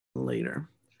later.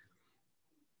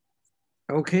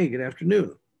 Okay, good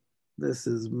afternoon. This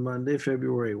is Monday,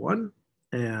 February 1,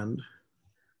 and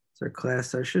it's our class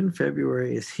session.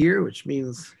 February is here, which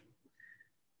means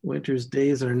winter's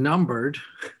days are numbered,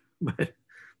 but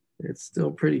it's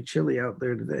still pretty chilly out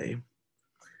there today.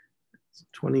 It's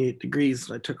 28 degrees.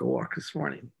 I took a walk this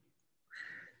morning.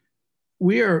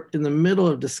 We are in the middle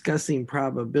of discussing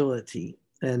probability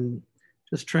and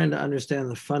just trying to understand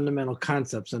the fundamental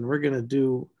concepts. And we're going to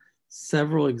do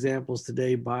several examples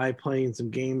today by playing some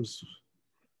games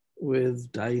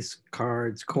with dice,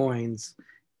 cards, coins,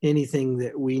 anything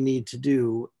that we need to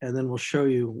do. And then we'll show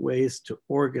you ways to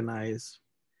organize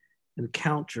and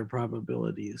count your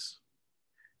probabilities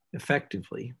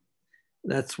effectively.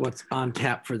 That's what's on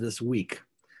tap for this week.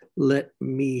 Let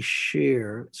me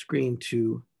share screen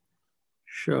to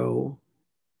show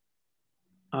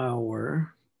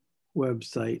our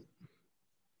website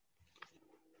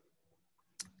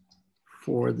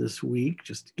for this week,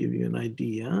 just to give you an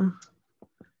idea.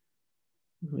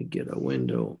 Let me get a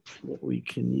window that we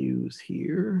can use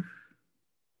here.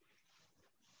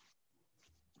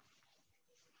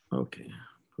 Okay,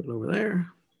 put it over there.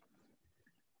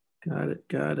 Got it,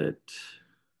 got it.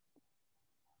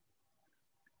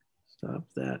 Stop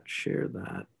that, share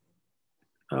that.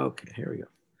 Okay, here we go.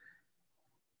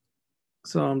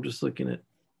 So I'm just looking at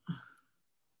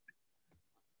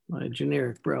my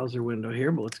generic browser window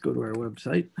here, but let's go to our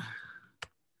website.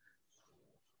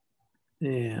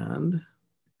 And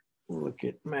we'll look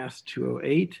at Math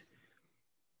 208.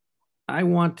 I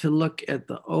want to look at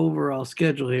the overall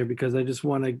schedule here because I just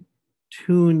want to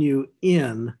tune you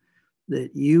in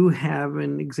that you have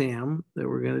an exam that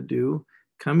we're going to do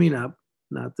coming up,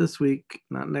 not this week,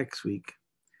 not next week,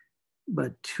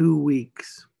 but 2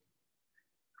 weeks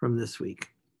from this week.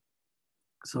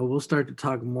 So we'll start to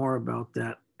talk more about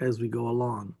that as we go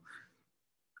along.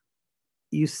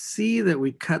 You see that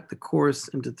we cut the course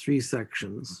into 3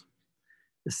 sections,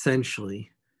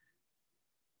 essentially.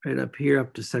 Right up here,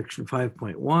 up to section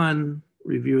 5.1,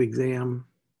 review exam.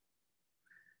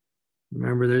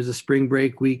 Remember, there's a spring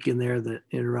break week in there that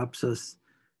interrupts us.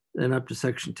 Then up to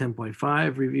section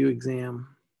 10.5, review exam.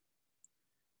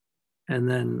 And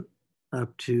then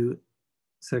up to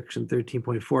section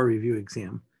 13.4, review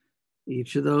exam.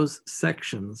 Each of those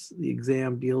sections, the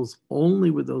exam deals only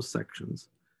with those sections.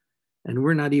 And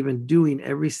we're not even doing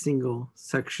every single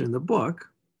section in the book.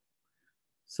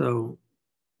 So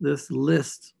this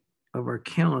list of our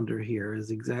calendar here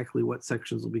is exactly what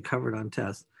sections will be covered on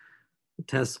tests. The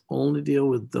tests only deal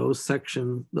with those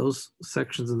sections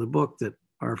in the book that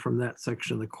are from that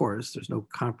section of the course. There's no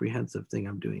comprehensive thing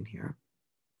I'm doing here.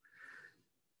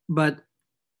 But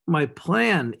my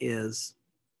plan is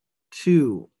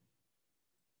to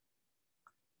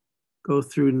go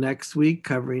through next week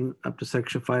covering up to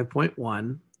section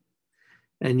 5.1,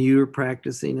 and you're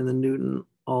practicing in the Newton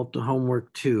Alta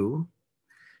homework 2.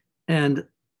 And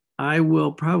I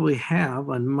will probably have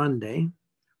on Monday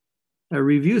a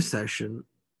review session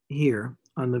here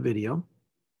on the video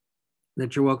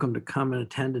that you're welcome to come and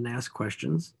attend and ask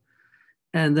questions.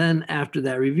 And then after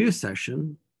that review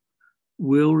session,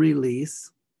 we'll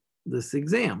release this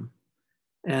exam.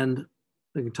 And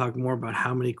we can talk more about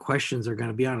how many questions are going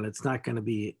to be on it. It's not going to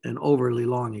be an overly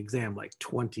long exam, like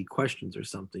 20 questions or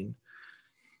something.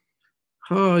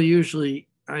 Oh, usually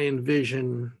I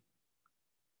envision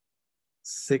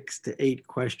 6 to 8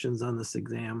 questions on this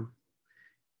exam.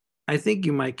 I think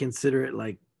you might consider it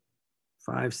like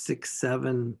 5, 6,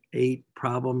 7, 8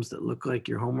 problems that look like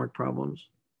your homework problems.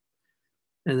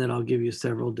 And then I'll give you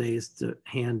several days to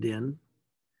hand in.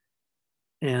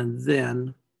 And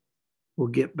then we'll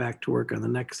get back to work on the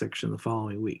next section the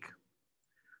following week.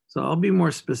 So I'll be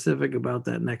more specific about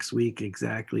that next week,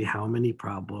 exactly how many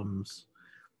problems,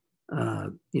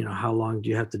 how long do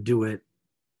you have to do it?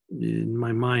 In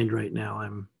my mind right now,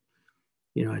 I'm,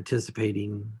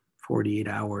 anticipating 48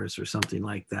 hours or something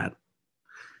like that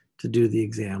to do the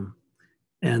exam,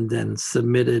 and then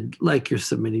submitted like you're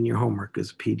submitting your homework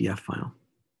as a PDF file.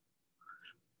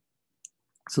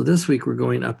 So this week we're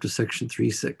going up to section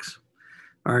 3.6.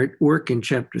 Our work in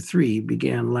chapter 3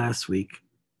 began last week,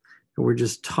 and we're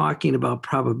just talking about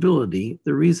probability.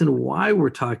 The reason why we're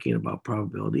talking about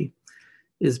probability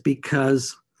is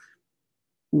because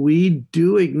we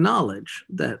do acknowledge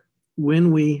that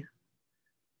when we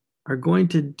are going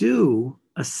to do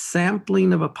a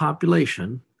sampling of a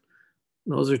population,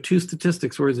 those are 2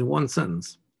 statistics words in one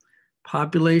sentence.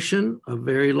 Population, a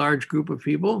very large group of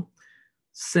people.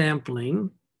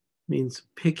 Sampling means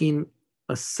picking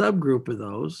a subgroup of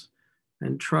those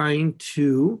and trying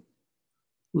to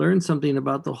learn something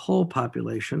about the whole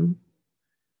population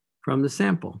from the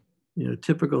sample.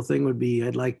 Typical thing would be,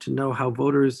 I'd like to know how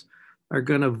voters are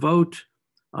going to vote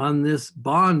on this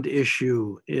bond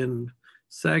issue in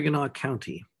Saginaw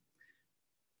County.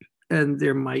 And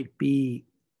there might be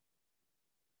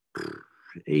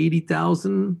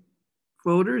 80,000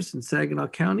 voters in Saginaw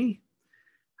County.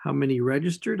 How many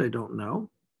registered? I don't know.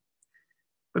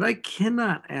 But I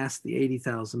cannot ask the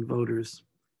 80,000 voters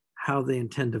how they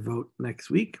intend to vote next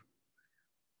week.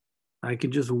 I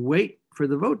can just wait for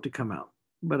the vote to come out,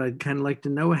 but I'd kind of like to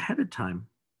know ahead of time.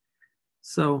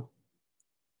 So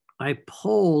I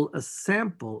poll a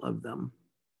sample of them.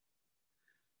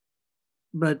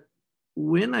 But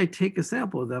when I take a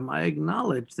sample of them, I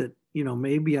acknowledge that,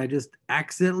 maybe I just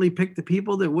accidentally picked the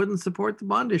people that wouldn't support the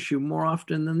bond issue more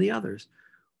often than the others,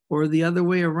 or the other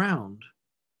way around.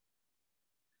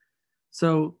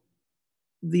 So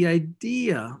the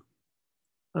idea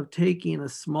of taking a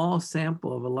small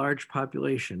sample of a large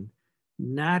population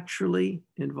naturally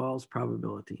involves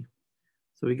probability.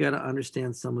 So we got to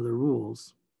understand some of the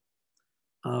rules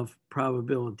of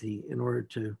probability in order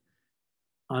to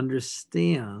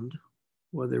understand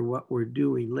whether what we're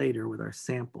doing later with our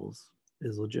samples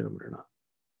is legitimate or not.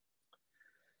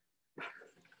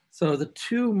 So the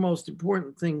two most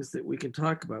important things that we can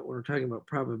talk about when we're talking about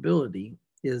probability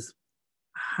is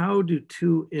how do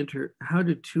two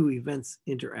events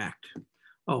interact?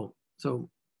 Oh, so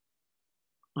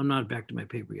I'm not back to my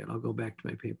paper yet. I'll go back to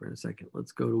my paper in a second.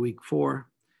 Let's go to week 4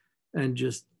 and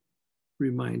just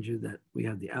remind you that we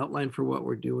have the outline for what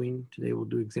we're doing. Today we'll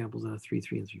do examples out of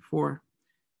 3.3 and 3.4.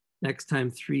 Next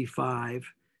time 3.5.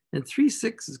 And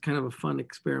 3.6 is kind of a fun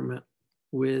experiment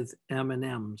with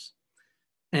M&Ms.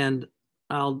 And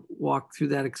I'll walk through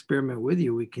that experiment with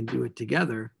you. We can do it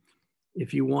together.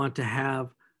 If you want to have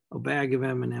a bag of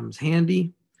M&Ms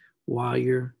handy while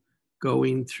you're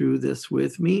going through this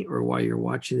with me, or while you're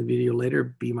watching the video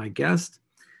later, be my guest.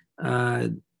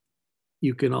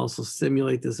 You can also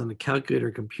simulate this on a calculator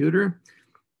computer.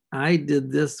 I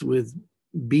did this with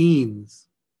beans,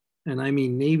 and I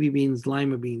mean navy beans,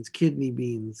 lima beans, kidney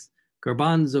beans,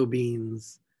 garbanzo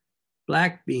beans,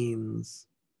 black beans.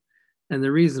 And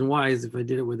the reason why is if I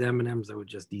did it with M&Ms, I would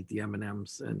just eat the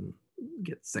M&Ms and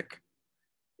get sick.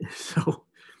 So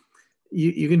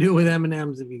you can do it with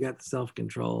M&Ms if you got the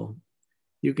self-control.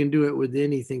 You can do it with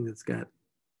anything that's got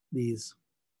these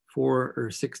 4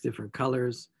 or 6 different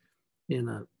colors in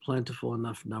a plentiful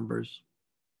enough numbers.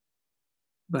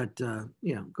 But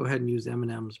go ahead and use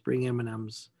M&Ms. Bring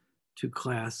M&Ms to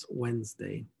class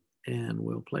Wednesday, and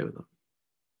we'll play with them.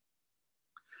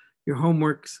 Your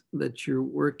homeworks that you're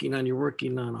working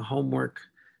on a homework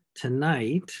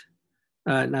tonight,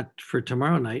 not for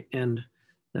tomorrow night, and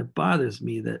that bothers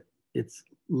me that it's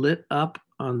lit up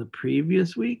on the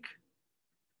previous week,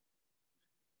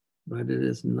 but it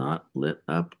is not lit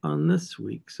up on this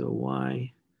week. So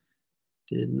why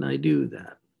didn't I do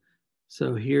that?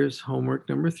 So here's homework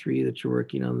number 3 that you're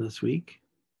working on this week.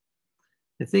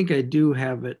 I think I do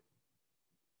have it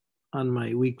on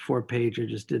my week 4 page. I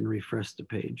just didn't refresh the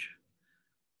page.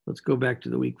 Let's go back to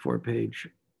the week 4 page,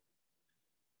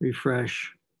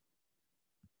 refresh,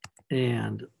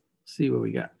 and see what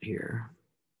we got here.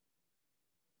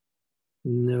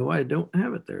 No, I don't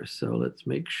have it there. So let's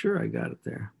make sure I got it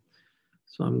there.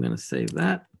 So I'm going to save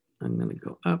that. I'm going to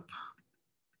go up.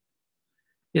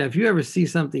 Yeah, if you ever see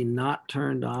something not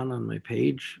turned on my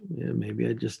page, maybe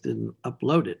I just didn't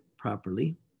upload it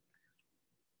properly.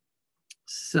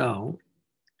 So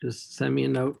just send me a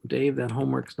note, Dave, that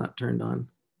homework's not turned on.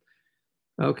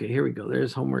 Okay, here we go.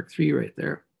 There's homework 3 right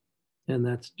there. And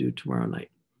that's due tomorrow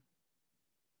night.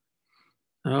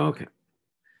 Okay.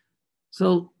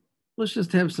 So let's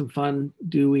just have some fun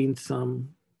doing some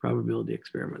probability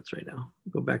experiments right now.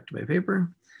 Go back to my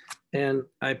paper. And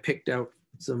I picked out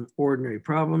some ordinary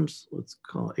problems. Let's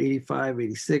call 85,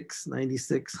 86,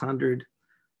 96, 100,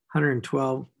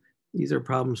 112. These are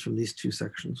problems from these 2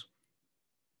 sections.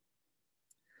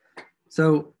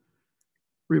 So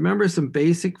remember some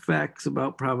basic facts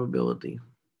about probability.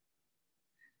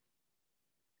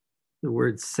 The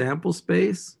word sample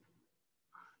space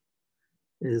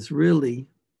is really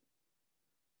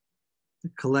the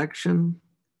collection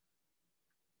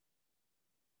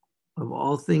of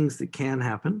all things that can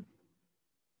happen.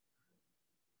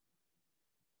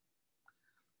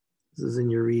 This is in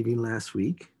your reading last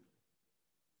week.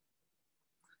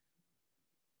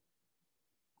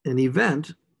 An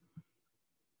event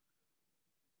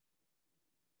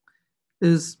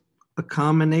is a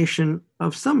combination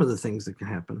of some of the things that can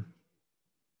happen.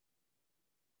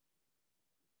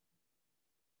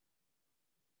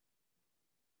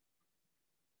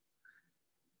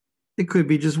 It could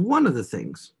be just one of the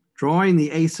things drawing the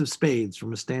ace of spades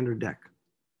from a standard deck.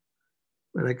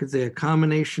 But I could say a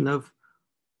combination of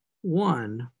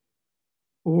one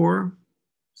or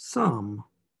some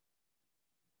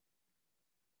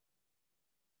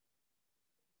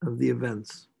of the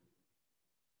events.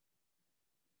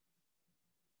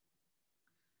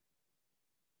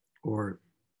 Or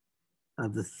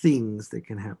of the things that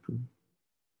can happen.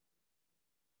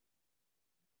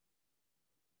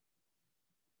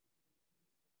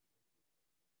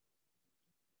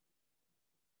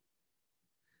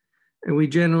 And we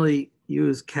generally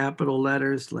use capital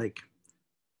letters like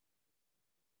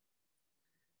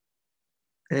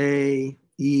A,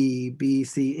 E, B,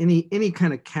 C, any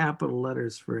kind of capital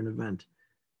letters for an event.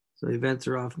 So events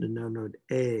are often denoted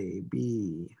A,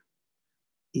 B,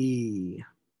 E,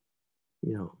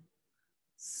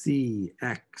 C,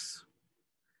 X,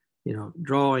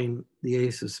 drawing the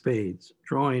ace of spades,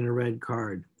 drawing a red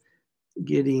card,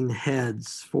 getting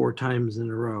heads 4 times in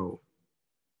a row.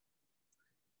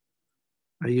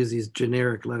 I use these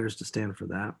generic letters to stand for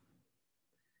that.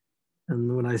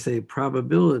 And when I say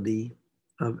probability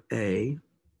of A,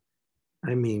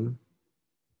 I mean,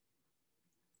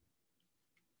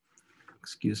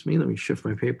 excuse me, let me shift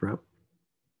my paper up.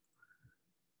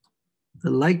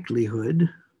 The likelihood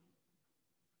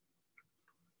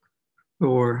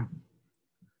or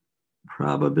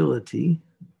probability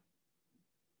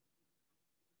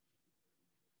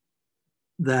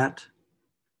that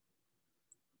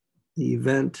the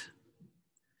event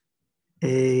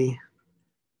A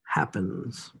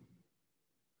happens.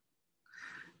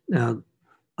 Now,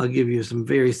 I'll give you some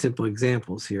very simple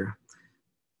examples here.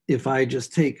 If I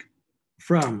just take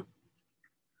from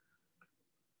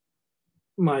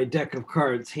my deck of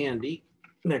cards handy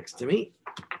next to me,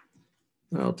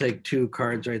 I'll take 2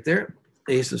 cards right there,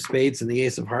 Ace of Spades and the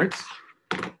Ace of Hearts,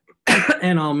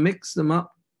 and I'll mix them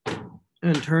up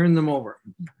and turn them over.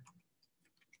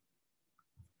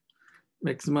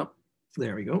 Mix them up.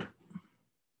 There we go.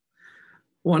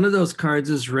 One of those cards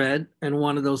is red and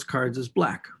one of those cards is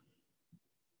black.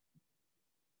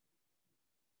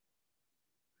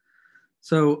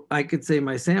 So I could say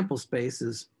my sample space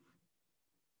is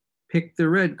pick the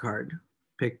red card,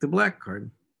 pick the black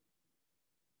card.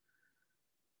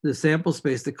 The sample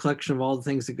space, the collection of all the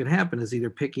things that could happen, is either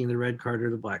picking the red card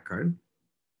or the black card.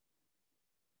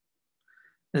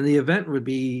 And the event would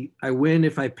be, I win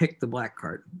if I pick the black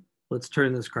card. Let's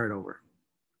turn this card over.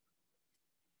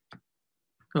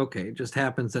 Okay, it just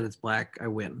happens that it's black, I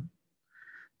win.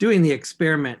 Doing the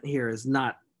experiment here is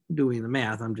not doing the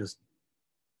math. I'm just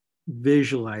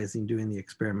visualizing doing the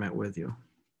experiment with you.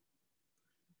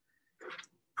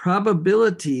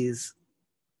 Probabilities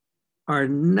are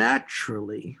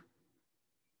naturally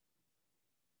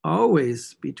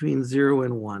always between 0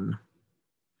 and 1.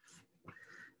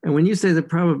 And when you say the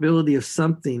probability of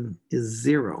something is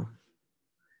 0,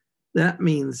 that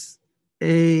means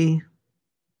A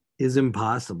is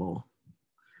impossible.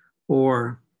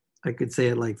 Or I could say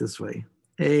it like this way: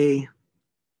 A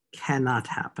cannot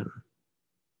happen.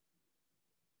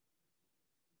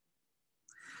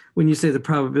 When you say the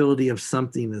probability of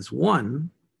something is 1,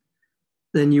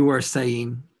 then you are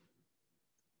saying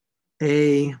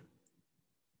A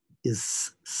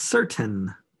is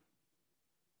certain.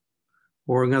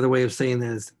 Or another way of saying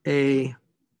that is A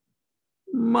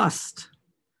must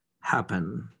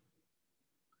happen.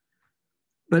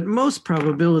 But most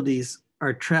probabilities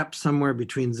are trapped somewhere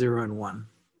between 0 and 1.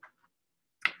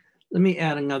 Let me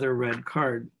add another red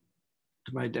card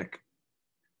to my deck.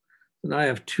 And I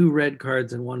have 2 red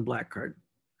cards and 1 black card.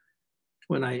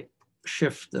 When I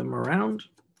shift them around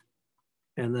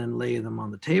and then lay them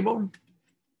on the table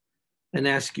and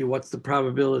ask you what's the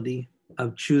probability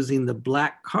of choosing the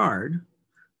black card,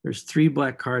 there's 3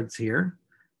 black cards here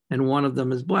and one of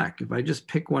them is black. If I just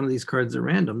pick one of these cards at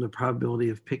random, the probability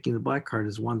of picking the black card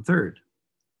is 1/3.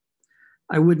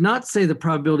 I would not say the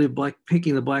probability of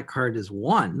picking the black card is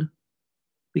 1,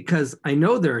 because I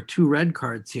know there are 2 red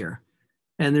cards here.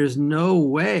 And there's no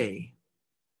way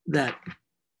that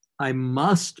I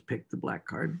must pick the black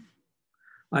card.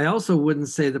 I also wouldn't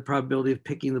say the probability of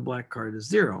picking the black card is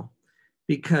 0,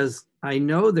 because I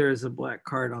know there's a black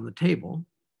card on the table.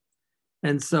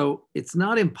 And so it's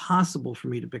not impossible for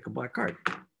me to pick a black card.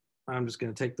 I'm just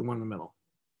going to take the one in the middle.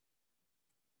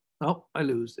 Oh, I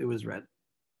lose. It was red.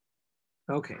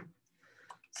 Okay.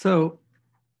 So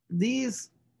these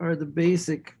are the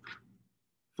basic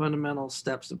fundamental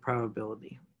steps of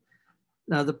probability.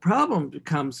 Now, the problem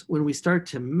becomes when we start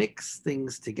to mix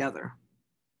things together.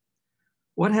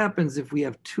 What happens if we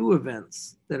have 2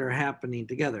 events that are happening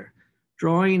together?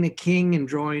 Drawing a king and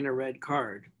drawing a red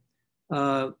card.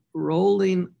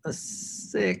 rolling a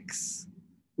 6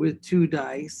 with 2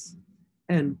 dice,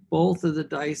 and both of the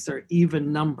dice are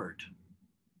even numbered.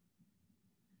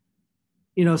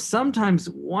 You know, sometimes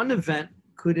one event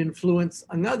could influence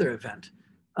another event.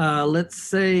 Let's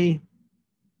say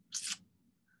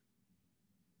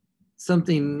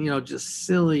something, you know, just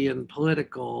silly and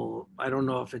political. I don't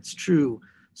know if it's true.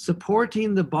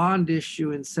 Supporting the bond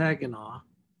issue in Saginaw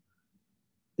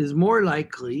is more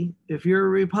likely if you're a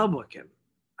Republican.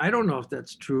 I don't know if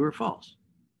that's true or false.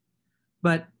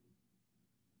 But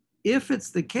if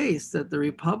it's the case that the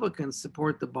Republicans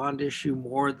support the bond issue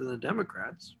more than the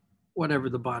Democrats, whatever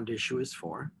the bond issue is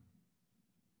for,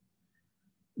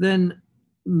 then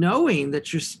knowing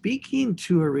that you're speaking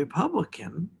to a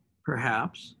Republican,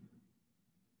 perhaps,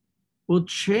 will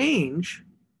change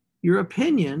your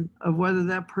opinion of whether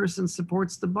that person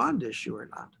supports the bond issue or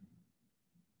not.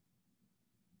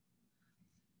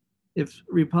 If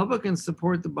Republicans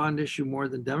support the bond issue more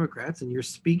than Democrats and you're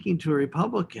speaking to a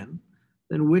Republican,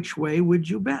 then which way would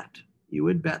you bet? You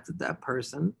would bet that that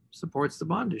person supports the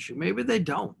bond issue. Maybe they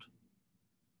don't.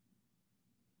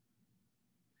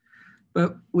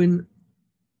 But when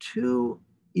two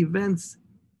events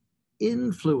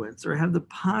influence or have the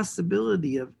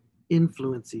possibility of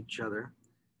influence each other,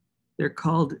 they're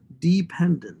called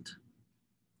dependent.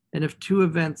 And if two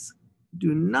events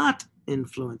do not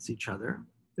influence each other,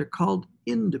 they're called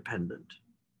independent.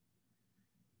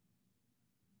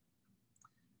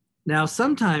 Now,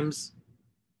 sometimes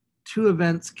two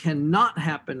events cannot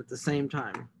happen at the same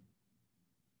time.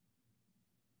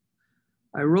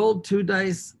 I rolled 2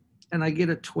 dice and I get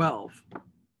a 12.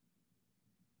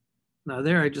 Now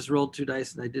there I just rolled 2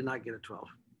 dice and I did not get a 12.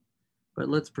 But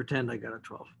let's pretend I got a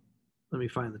 12. Let me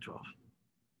find the 12.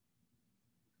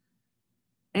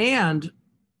 And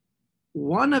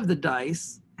one of the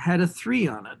dice had a 3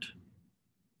 on it.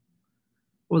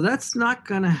 Well, that's not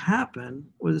going to happen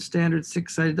with a standard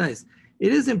 6-sided dice.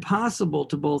 It is impossible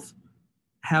to both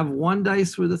have 1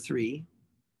 dice with a 3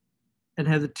 and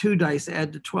have the 2 dice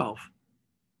add to 12.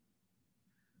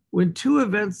 When 2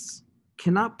 events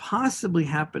cannot possibly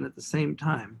happen at the same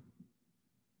time,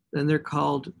 then they're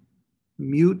called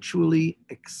mutually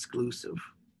exclusive.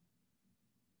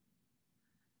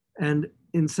 And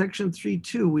in section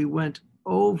 3.2, we went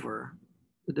over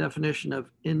the definition of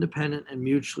independent and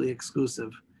mutually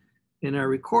exclusive in our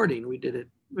recording. We did it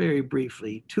very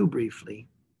briefly, too briefly.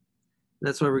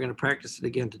 That's why we're going to practice it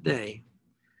again today.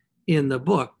 In the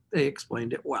book, they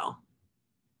explained it well.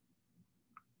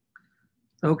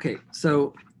 Okay,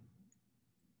 so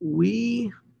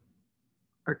we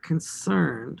are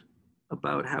concerned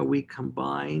about how we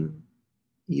combine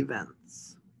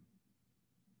events.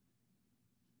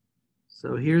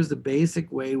 So here's the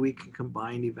basic way we can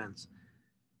combine events.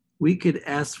 We could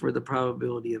ask for the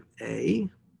probability of A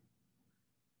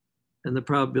and the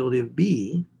probability of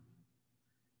B,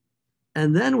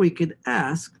 and then we could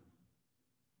ask,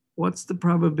 what's the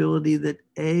probability that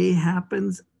A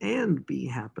happens and B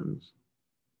happens?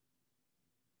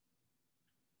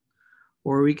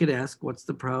 Or we could ask, what's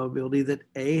the probability that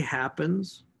A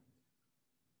happens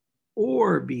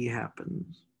or B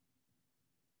happens?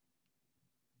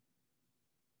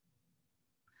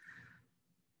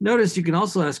 Notice you can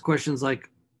also ask questions like,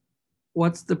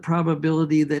 what's the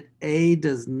probability that A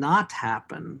does not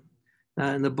happen?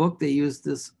 In the book, they use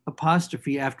this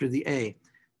apostrophe after the A.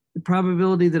 The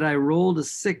probability that I rolled a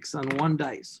 6 on 1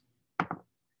 dice.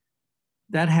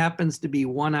 That happens to be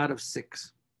 1 out of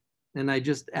 6. And I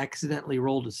just accidentally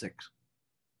rolled a 6.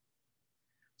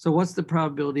 So what's the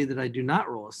probability that I do not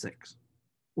roll a 6?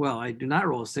 Well, I do not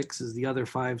roll a 6 is the other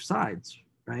 5 sides,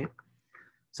 right?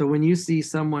 So when you see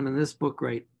someone in this book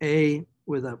write A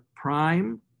with a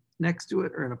prime next to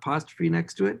it or an apostrophe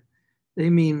next to it, they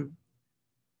mean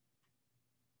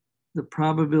the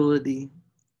probability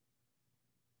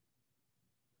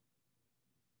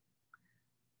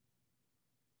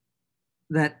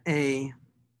that A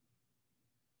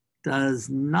does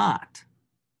not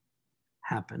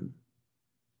happen.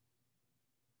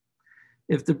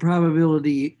 If the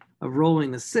probability of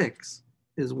rolling a 6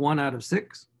 is 1 out of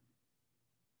 6,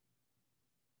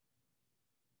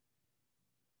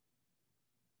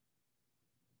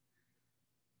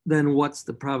 then what's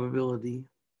the probability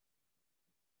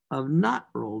of not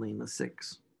rolling a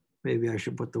 6? Maybe I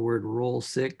should put the word roll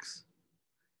 6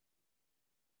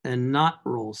 and not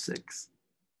roll 6.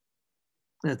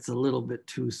 That's a little bit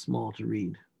too small to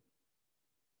read.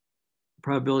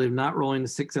 Probability of not rolling a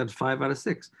 6 out of 5 out of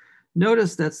 6.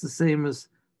 Notice that's the same as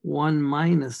 1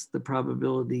 minus the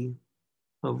probability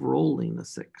of rolling a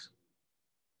 6.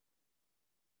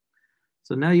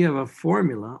 So now you have a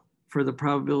formula for the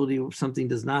probability of something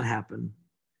does not happen.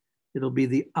 It'll be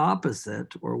the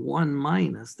opposite, or 1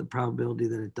 minus the probability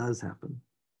that it does happen.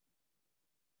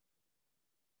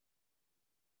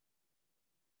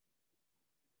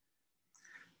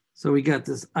 So we got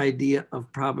this idea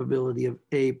of probability of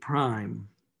A prime,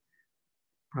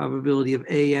 probability of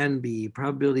A and B,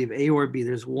 probability of A or B.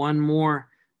 There's one more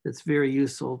that's very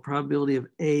useful, probability of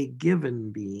A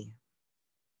given B.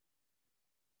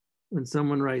 When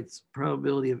someone writes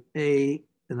probability of A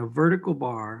in a vertical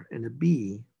bar and a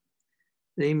B,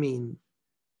 they mean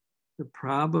the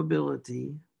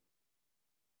probability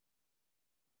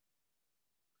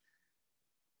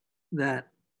that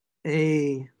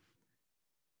A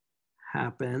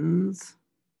happens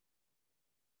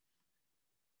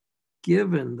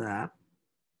given that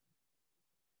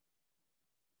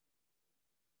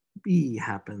B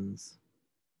happens.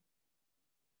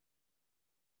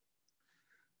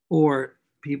 Or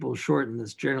people shorten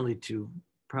this generally to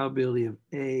probability of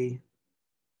A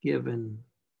given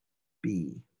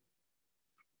B.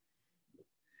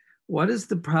 What is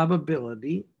the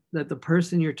probability that the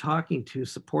person you're talking to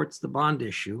supports the bond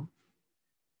issue,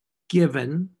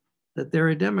 given that they're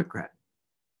a Democrat?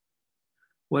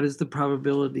 What is the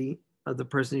probability of the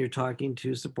person you're talking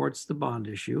to supports the bond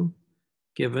issue,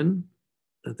 given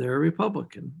that they're a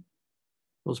Republican?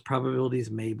 Those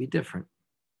probabilities may be different.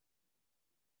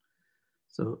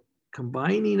 So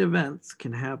combining events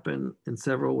can happen in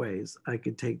several ways. I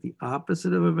could take the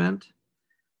opposite of event.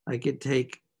 I could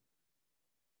take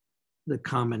the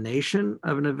combination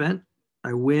of an event.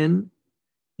 I win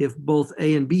if both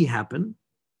A and B happen.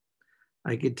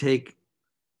 I could take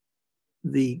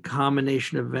the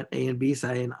combination of event A and B,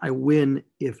 saying I win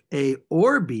if A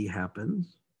or B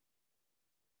happens.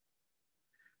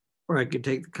 Or I could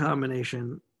take the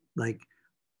combination like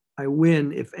I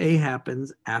win if A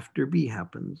happens after B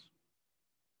happens.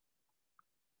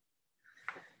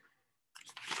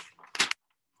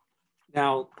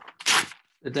 Now,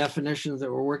 the definitions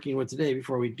that we're working with today,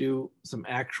 before we do some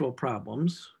actual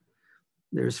problems,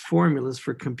 there's formulas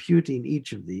for computing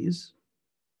each of these.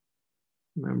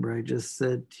 Remember, I just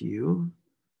said to you,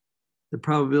 the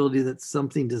probability that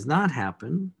something does not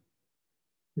happen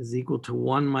is equal to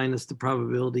 1 minus the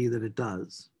probability that it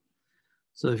does.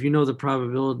 So if you know the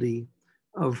probability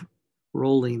of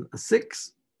rolling a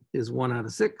 6 is 1 out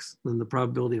of 6, then the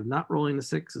probability of not rolling a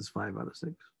 6 is 5 out of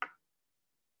 6.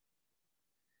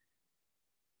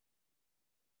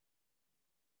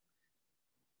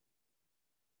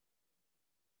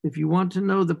 If you want to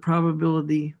know the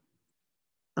probability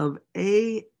of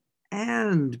A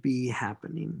and B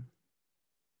happening,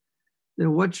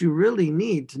 then what you really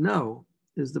need to know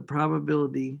is the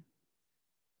probability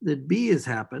that B has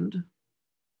happened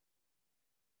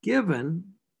given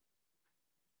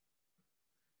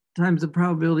times the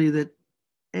probability that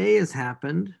A has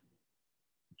happened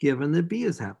given that B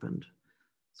has happened.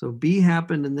 So B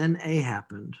happened and then A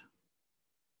happened.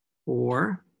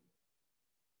 Or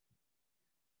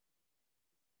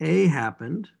A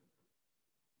happened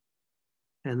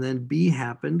and then B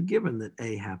happened given that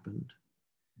A happened.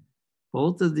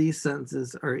 Both of these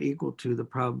sentences are equal to the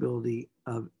probability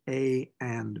of A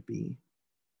and B.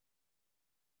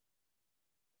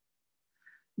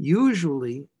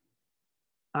 Usually,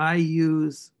 I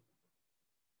use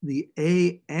the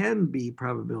A and B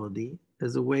probability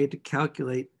as a way to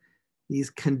calculate these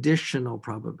conditional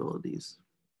probabilities.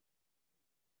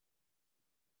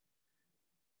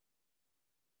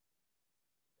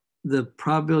 The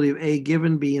probability of A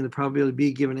given B and the probability of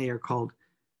B given A are called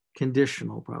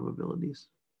conditional probabilities.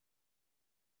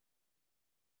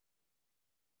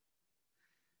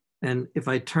 And if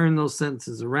I turn those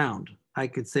sentences around, I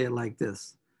could say it like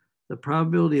this. The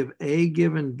probability of A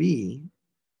given B,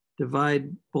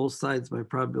 divide both sides by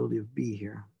probability of B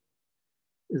here,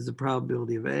 is the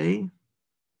probability of A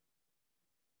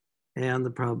and the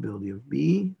probability of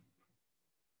B.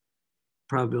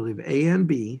 Probability of A and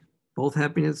B, both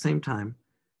happening at the same time,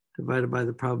 divided by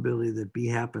the probability that B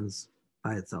happens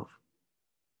by itself.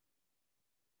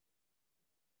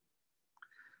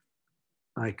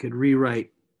 I could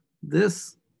rewrite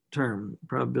this term,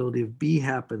 probability of B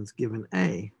happens given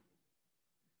A,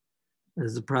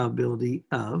 as the probability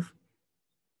of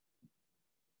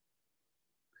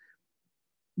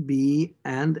B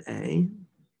and A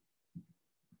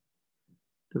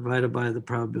divided by the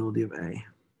probability of A.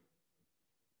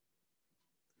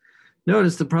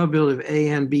 Notice the probability of A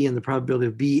and B and the probability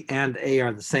of B and A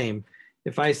are the same.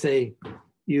 If I say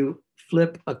you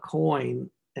flip a coin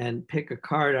and pick a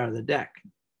card out of the deck,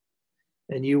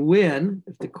 and you win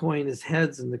if the coin is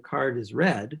heads and the card is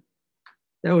red,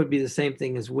 that would be the same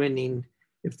thing as winning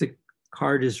if the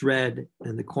card is red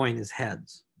and the coin is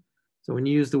heads. So when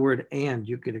you use the word and,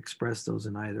 you could express those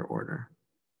in either order.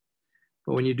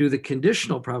 But when you do the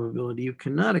conditional probability, you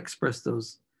cannot express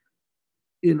those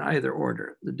in either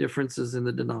order. The difference is in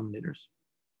the denominators.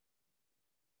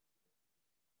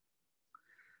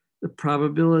 The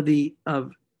probability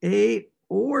of A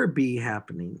or B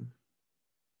happening.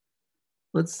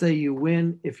 Let's say you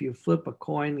win if you flip a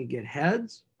coin and get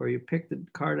heads, or you pick the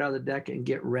card out of the deck and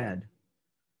get red.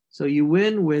 So you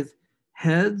win with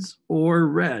heads or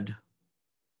red.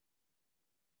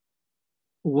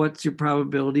 What's your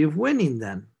probability of winning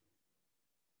then?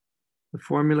 The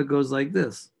formula goes like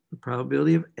this. The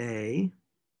probability of A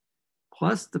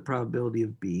plus the probability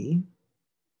of B.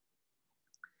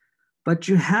 But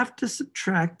you have to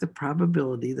subtract the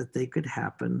probability that they could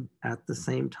happen at the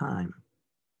same time.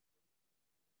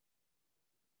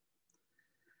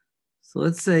 So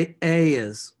let's say A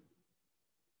is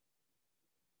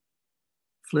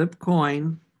flip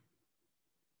coin,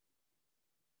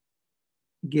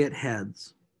 get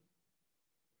heads.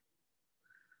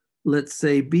 Let's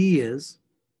say B is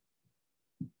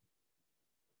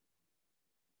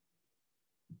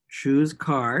choose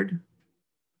card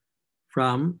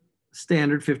from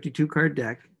standard 52 card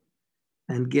deck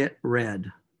and get red.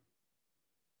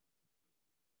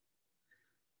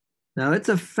 Now it's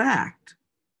a fact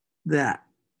that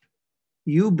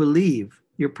you believe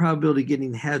your probability of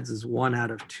getting heads is 1 out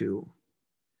of 2.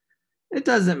 It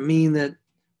doesn't mean that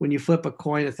when you flip a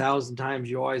coin 1,000 times,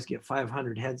 you always get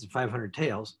 500 heads and 500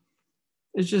 tails.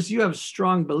 It's just you have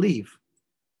strong belief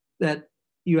that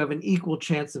you have an equal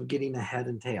chance of getting a head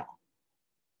and tail.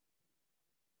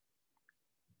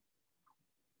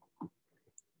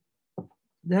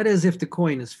 That is if the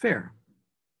coin is fair.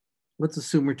 Let's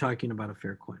assume we're talking about a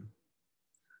fair coin.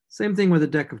 Same thing with a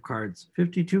deck of cards,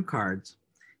 52 cards.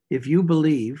 If you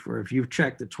believe, or if you've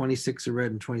checked that 26 are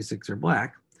red and 26 are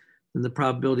black, then the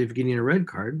probability of getting a red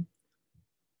card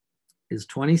is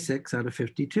 26 out of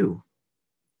 52,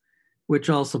 which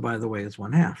also, by the way, is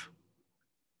 1/2.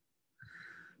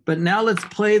 But now let's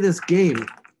play this game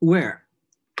where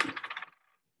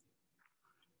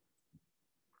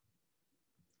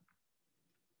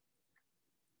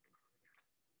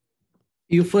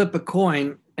you flip a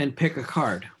coin and pick a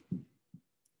card.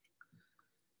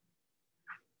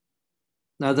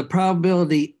 Now the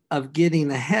probability of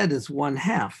getting a head is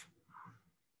 1/2.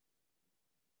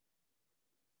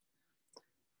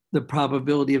 The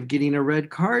probability of getting a red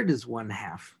card is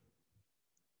 1/2.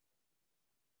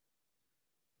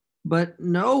 But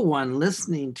no one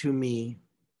listening to me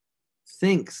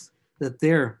thinks that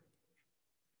they're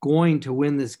going to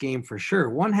win this game for sure.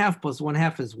 1/2 plus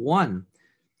 1/2 is 1.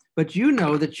 But you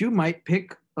know that you might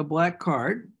pick a black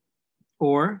card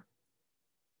or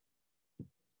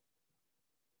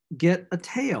get a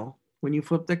tail when you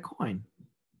flip that coin.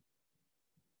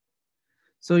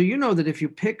 So you know that if you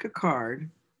pick a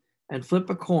card and flip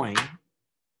a coin,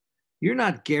 you're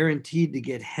not guaranteed to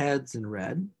get heads and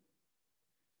red.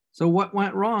 So what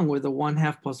went wrong with the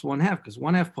 1/2 plus 1/2? Because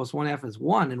 1/2 plus 1/2 is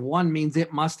 1, and 1 means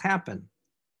it must happen.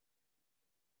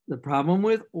 The problem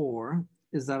with or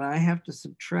is that I have to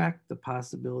subtract the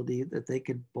possibility that they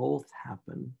could both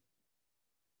happen.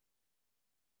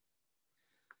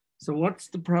 So what's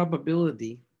the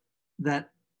probability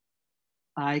that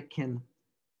I can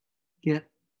get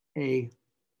a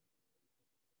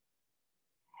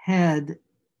head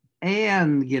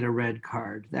and get a red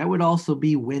card? That would also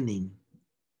be winning.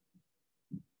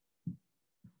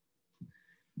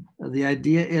 The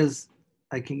idea is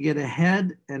I can get a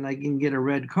head and I can get a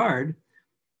red card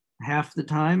half the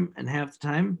time, and half the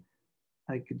time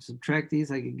I could subtract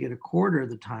these, I could get a quarter of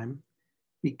the time,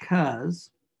 because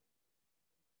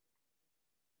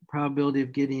the probability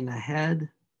of getting a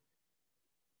head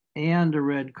and a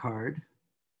red card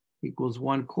equals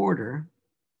 1/4,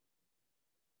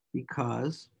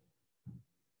 because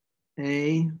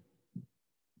A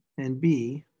and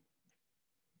B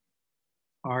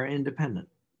are independent.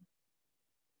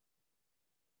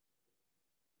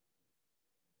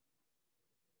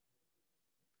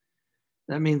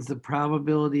 That means the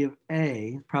probability of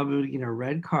A, probability of getting a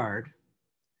red card,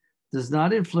 does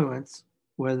not influence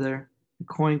whether the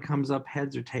coin comes up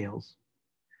heads or tails.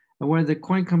 And whether the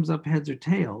coin comes up heads or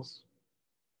tails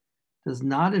does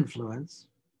not influence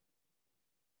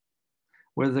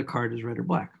whether the card is red or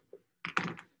black.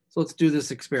 So let's do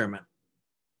this experiment.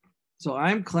 So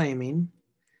I'm claiming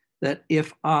that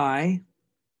if I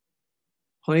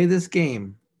play this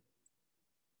game,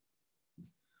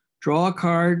 draw a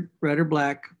card, red or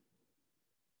black,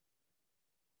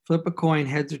 flip a coin,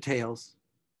 heads or tails,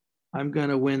 I'm going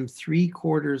to win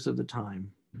 3/4 of the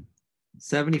time.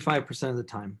 75% of the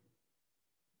time.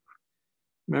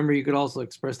 Remember, you could also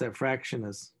express that fraction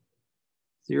as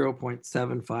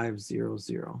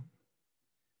 0.7500.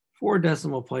 4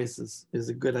 decimal places is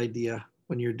a good idea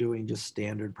when you're doing just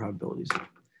standard probabilities.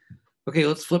 Okay,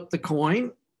 let's flip the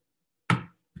coin.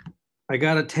 I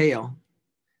got a tail.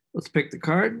 Let's pick the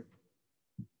card.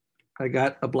 I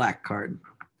got a black card.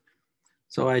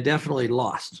 So I definitely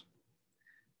lost.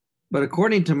 But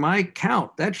according to my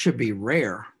count, that should be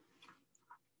rare.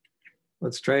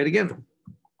 Let's try it again.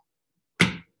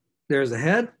 There's a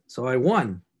head, so I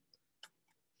won.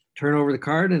 Turn over the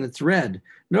card and it's red.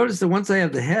 Notice that once I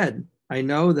have the head, I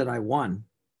know that I won.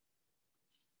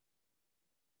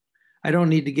 I don't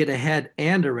need to get a head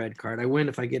and a red card. I win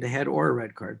if I get a head or a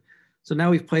red card. So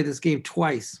now we've played this game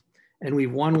twice and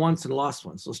we've won once and lost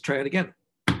once. So let's try it again.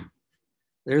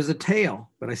 There's a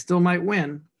tail, but I still might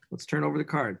win. Let's turn over the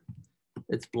card.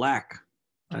 It's black.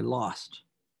 I lost.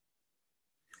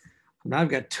 Now I've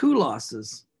got 2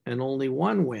 losses and only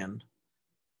 1 win.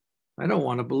 I don't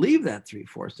want to believe that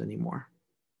 3/4 anymore.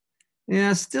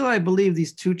 Yeah, still I believe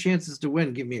these 2 chances to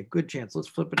win give me a good chance. Let's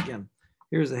flip it again.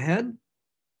 Here's a head.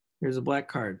 Here's a black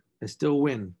card. I still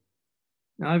win.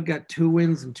 Now I've got 2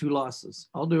 wins and 2 losses.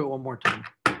 I'll do it one more time.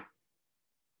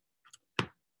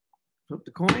 Flip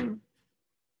the coin.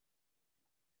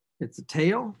 It's a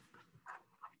tail.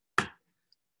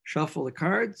 Shuffle the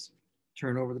cards.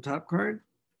 Turn over the top card.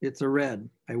 It's a red.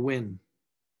 I win.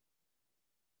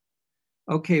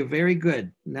 Okay, very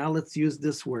good. Now let's use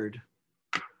this word.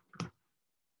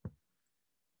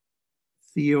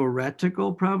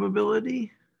 Theoretical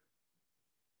probability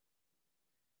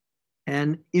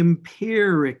and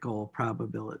empirical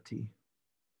probability.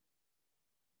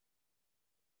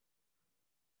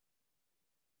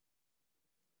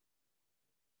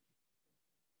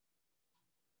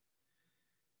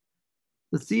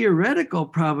 The theoretical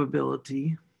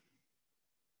probability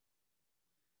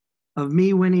of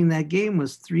me winning that game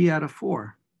was 3 out of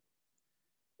 4.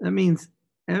 That means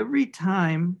every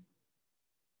time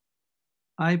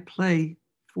I play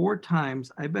 4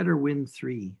 times, I better win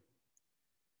 3.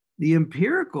 The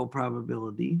empirical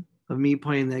probability of me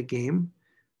playing that game,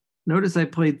 notice I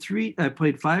played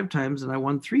 5 times and I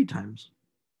won 3 times.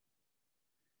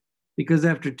 Because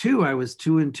after 2, I was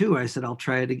 2 and 2. I said, I'll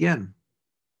try it again.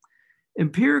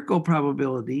 Empirical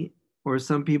probability, or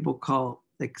some people call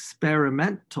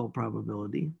experimental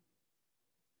probability,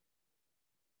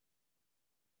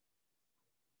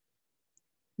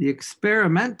 the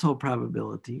experimental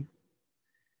probability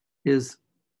is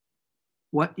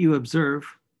what you observe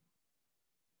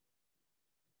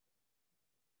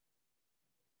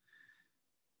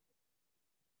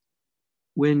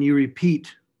when you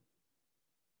repeat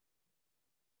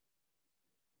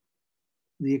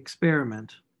the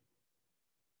experiment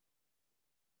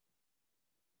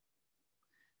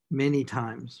many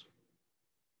times.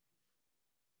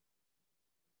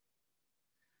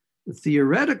 The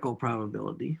theoretical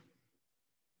probability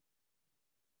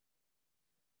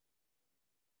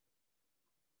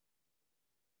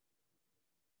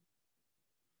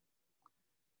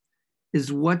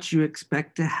is what you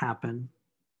expect to happen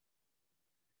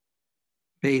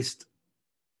based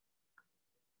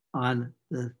on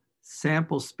the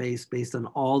sample space, based on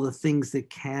all the things that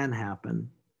can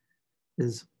happen,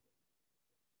 is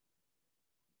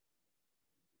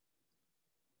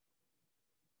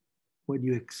what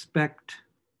you expect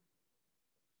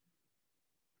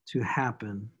to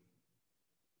happen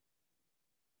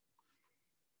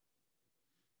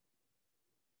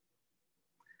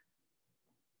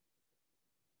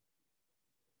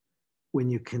when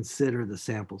you consider the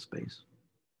sample space.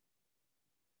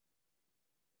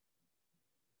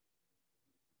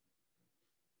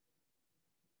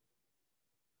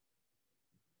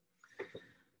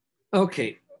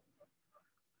 Okay,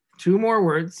 2 more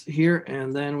words here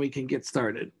and then we can get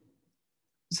started.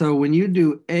 So when you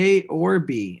do A or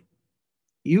B,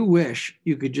 you wish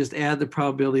you could just add the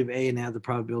probability of A and add the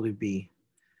probability of B.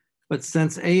 But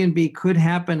since A and B could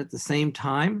happen at the same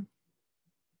time,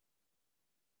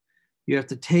 you have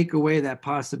to take away that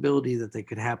possibility that they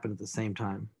could happen at the same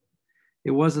time.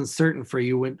 It wasn't certain for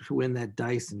you to win that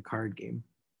dice and card game.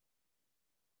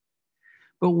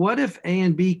 But what if A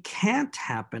and B can't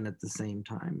happen at the same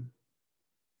time?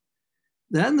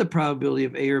 Then the probability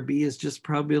of A or B is just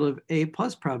probability of A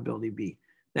plus probability of B.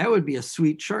 That would be a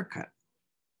sweet shortcut.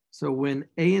 So when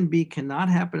A and B cannot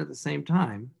happen at the same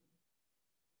time,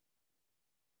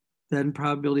 then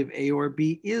probability of A or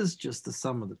B is just the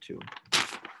sum of the 2.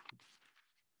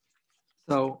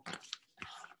 So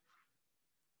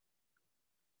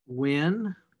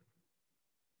when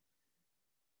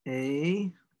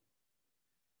A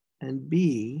and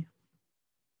B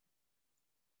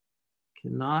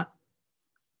cannot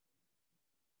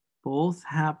both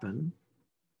happen,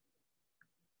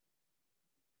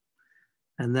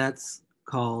 and that's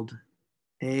called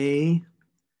A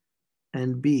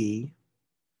and B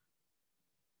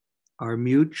are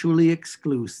mutually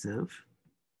exclusive,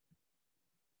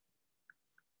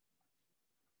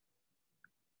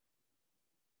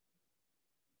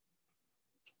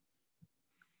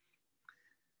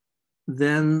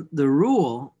 then the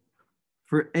rule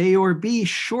for A or B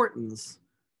shortens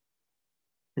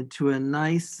into a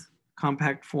nice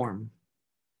compact form.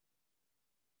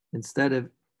 Instead of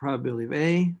probability of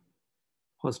A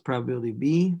plus probability of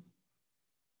B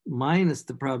minus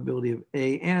the probability of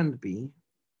A and B,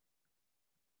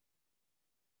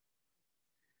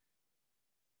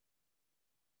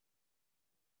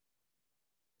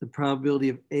 the probability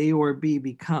of A or B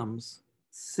becomes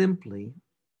simply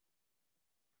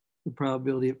the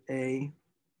probability of A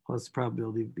plus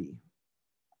probability of B.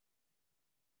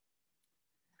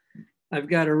 I've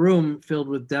got a room filled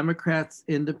with Democrats,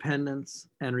 independents,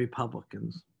 and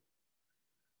Republicans.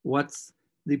 What's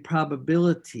the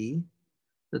probability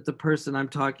that the person I'm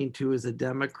talking to is a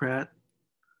Democrat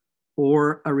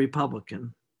or a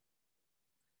Republican?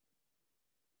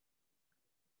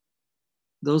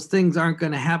 Those things aren't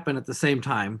going to happen at the same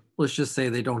time. Let's just say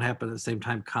they don't happen at the same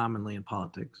time commonly in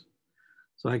politics.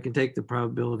 So I can take the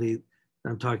probability that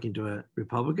I'm talking to a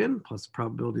Republican plus the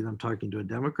probability that I'm talking to a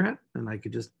Democrat, and I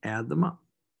could just add them up.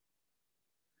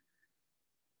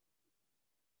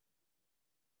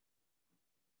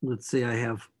 Let's say I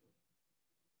have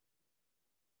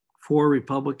 4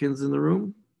 Republicans in the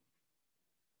room,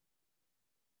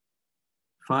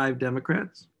 5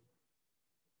 Democrats,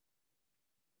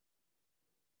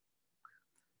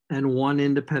 and 1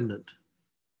 independent.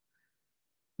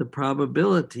 The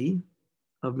probability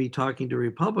of me talking to a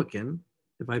Republican,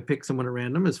 if I pick someone at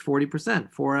random, is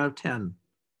 40%, 4 out of 10,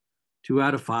 2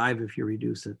 out of 5 if you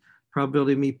reduce it.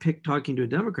 Probability of me talking to a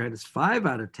Democrat is 5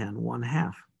 out of 10,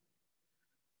 1/2.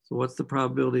 So what's the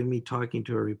probability of me talking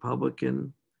to a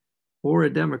Republican or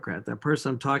a Democrat? That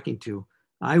person I'm talking to,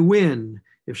 I win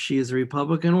if she is a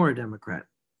Republican or a Democrat.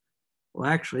 Well,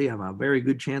 actually, I have a very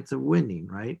good chance of winning,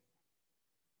 right?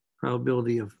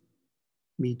 Probability of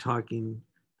me talking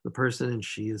to the person and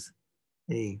she is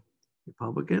a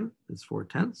Republican is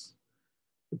 4/10.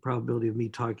 The probability of me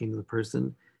talking to the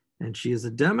person and she is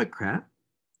a Democrat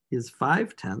is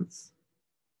 5/10.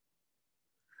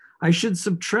 I should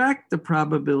subtract the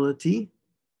probability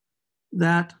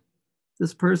that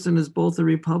this person is both a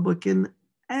Republican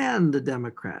and a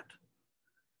Democrat.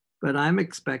 But I'm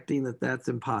expecting that that's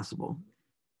impossible.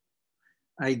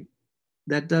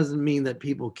 That doesn't mean that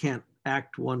people can't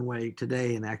act one way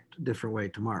today and act a different way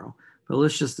tomorrow. But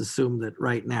let's just assume that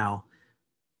right now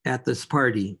at this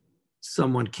party,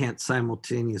 someone can't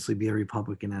simultaneously be a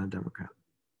Republican and a Democrat.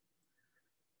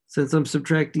 Since I'm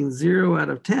subtracting 0 out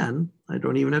of 10, I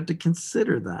don't even have to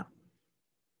consider that.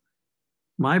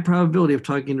 My probability of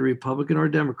talking to a Republican or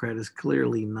a Democrat is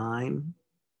clearly 9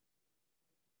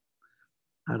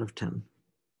 out of 10.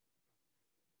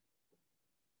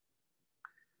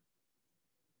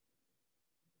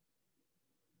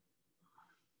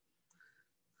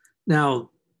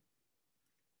 Now,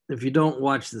 if you don't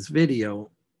watch this video,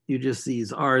 you just see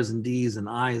R's and D's and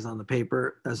I's on the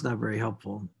paper. That's not very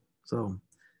helpful. So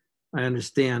I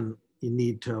understand you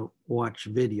need to watch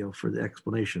video for the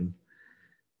explanation,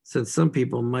 since some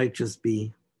people might just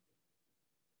be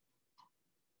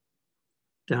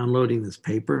downloading this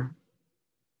paper.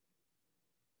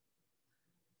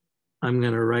 I'm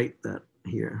going to write that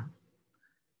here.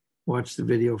 Watch the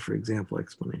video for example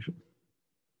explanation.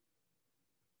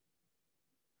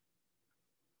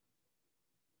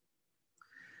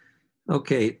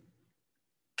 Okay,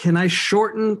 can I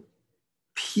shorten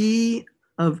P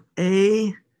of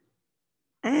A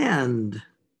and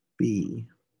B?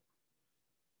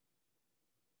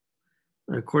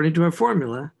 According to our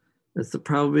formula, that's the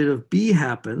probability of B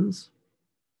happens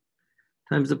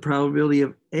times the probability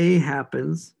of A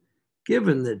happens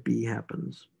given that B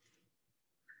happens.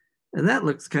 And that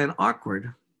looks kind of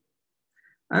awkward.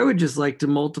 I would just like to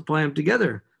multiply them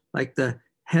together, like the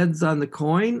heads on the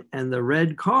coin and the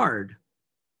red card.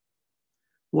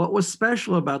 What was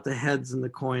special about the heads and the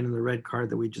coin and the red card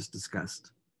that we just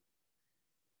discussed?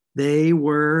 They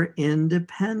were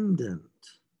independent.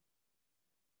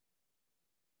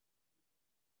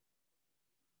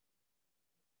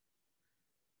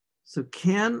 So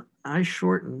can I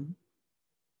shorten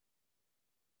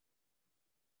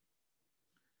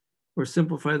or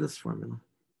simplify this formula?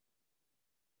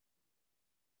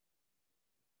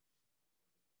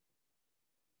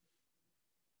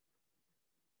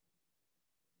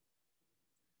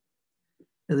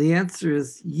 And the answer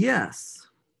is yes.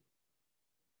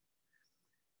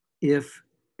 If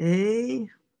A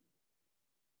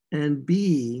and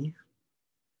B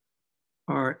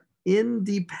are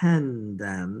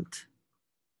independent,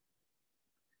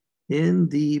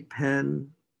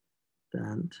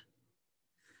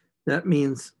 that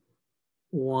means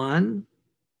one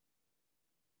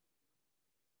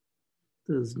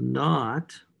does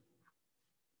not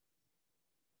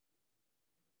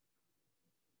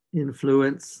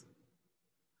influence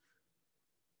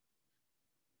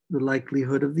the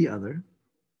likelihood of the other.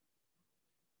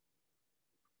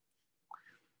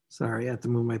 Sorry, I have to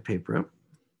move my paper up.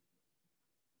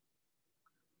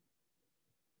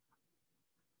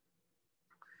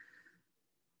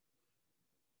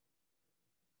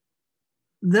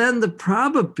 Then the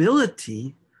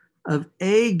probability of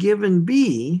A given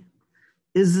B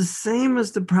is the same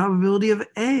as the probability of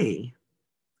A.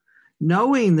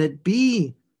 Knowing that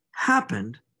B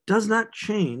happened does not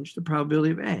change the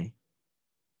probability of A.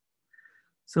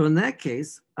 So in that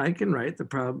case, I can write the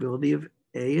probability of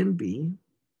A and B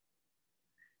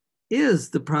is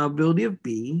the probability of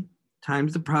B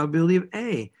times the probability of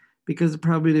A, because the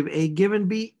probability of A given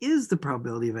B is the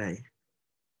probability of A.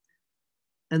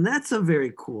 And that's a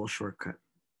very cool shortcut.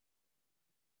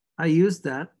 I used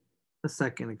that a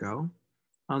second ago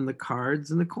on the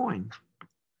cards and the coin.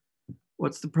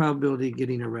 What's the probability of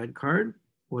getting a red card?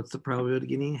 What's the probability of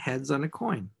getting heads on a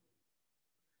coin?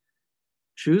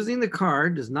 Choosing the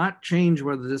card does not change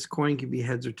whether this coin can be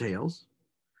heads or tails.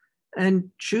 And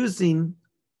choosing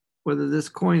whether this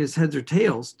coin is heads or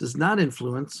tails does not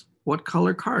influence what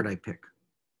color card I pick.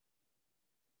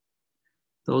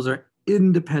 Those are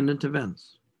independent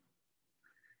events.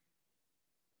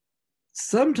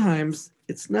 Sometimes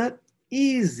it's not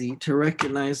easy to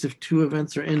recognize if two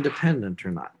events are independent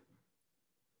or not.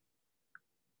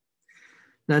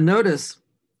 Now notice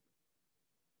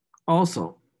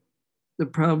also the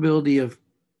probability of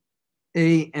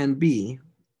A and B,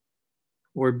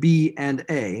 or B and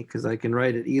A, because I can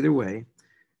write it either way,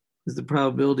 is the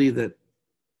probability that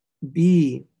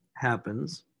B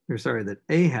happens, or sorry, that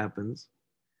A happens,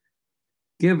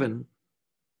 given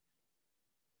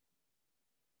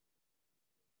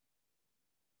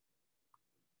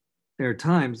there are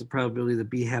times the probability that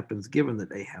B happens given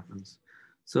that A happens.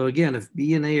 So again, if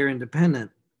B and A are independent,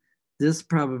 this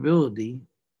probability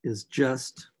is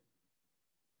just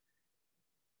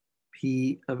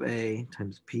P of A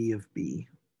times P of B.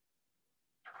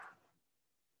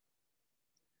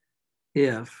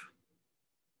 If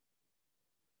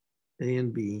A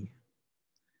and B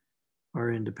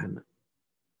are independent.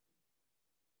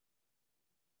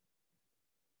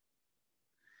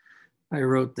 I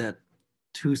wrote that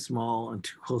too small and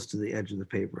too close to the edge of the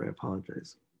paper. I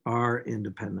apologize. Are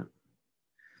independent.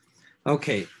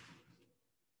 Okay,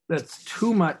 that's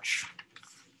too much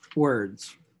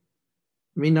words.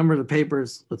 Let me number the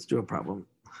papers. Let's do a problem.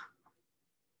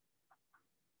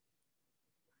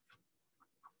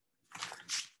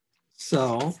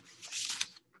 So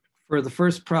for the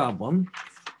first problem,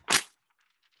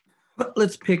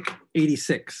 let's pick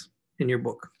 86 in your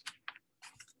book.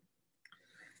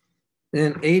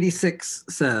 And 86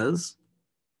 says,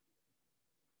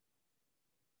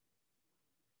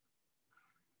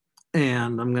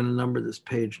 and I'm going to number this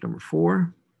page number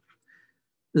 4.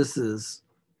 This is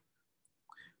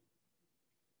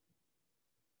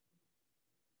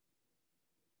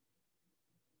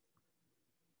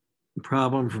a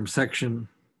problem from section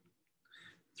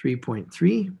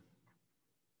 3.3,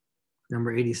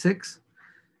 number 86.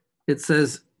 It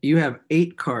says you have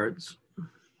 8 cards.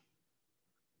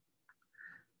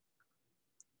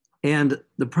 And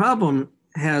the problem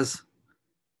has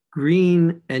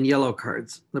green and yellow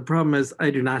cards. The problem is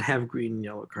I do not have green and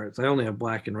yellow cards. I only have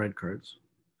black and red cards.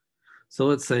 So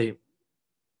let's say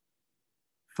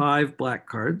 5 black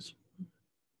cards,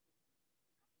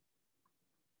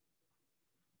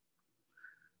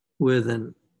 with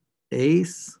an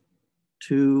ace,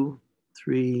 2,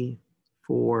 3,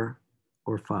 4,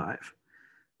 or 5.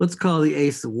 Let's call the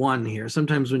ace a 1 here.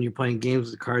 Sometimes when you're playing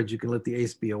games with cards, you can let the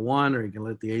ace be a 1, or you can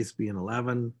let the ace be an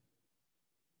 11.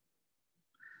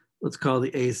 Let's call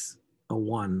the ace a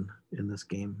 1 in this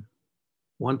game.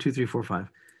 1, 2, 3, 4, 5.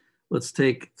 Let's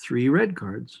take 3 red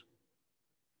cards.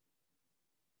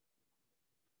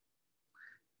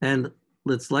 And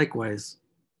let's likewise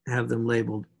have them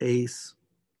labeled ace,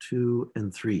 2,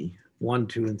 and 3. 1,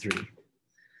 2, and 3.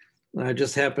 And I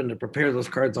just happened to prepare those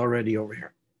cards already over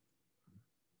here.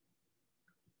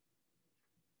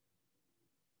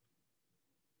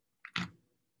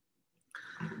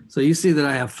 So you see that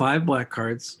I have 5 black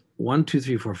cards, 1, 2,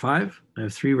 3, 4, 5. I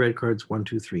have 3 red cards, 1,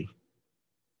 2, 3.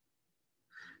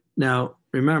 Now,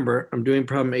 remember, I'm doing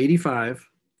problem 85.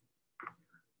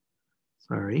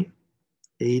 Sorry,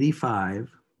 85.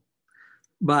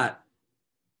 But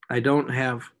I don't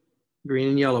have green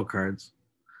and yellow cards.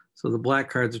 So the black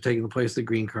cards are taking the place of the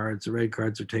green cards. The red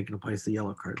cards are taking the place of the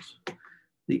yellow cards.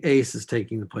 The ace is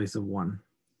taking the place of 1.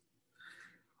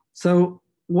 So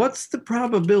what's the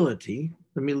probability?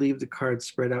 Let me leave the cards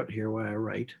spread out here while I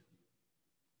write.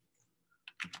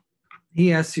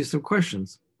 He asks you some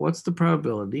questions. What's the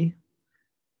probability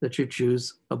that you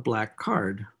choose a black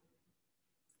card?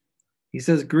 He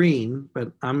says green,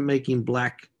 but I'm making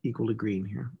black equal to green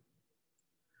here.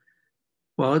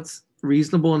 Well, it's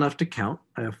reasonable enough to count.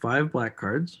 I have 5 black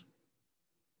cards.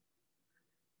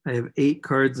 I have 8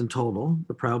 cards in total.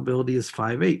 The probability is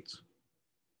 5/8.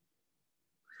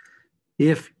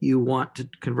 If you want to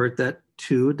convert that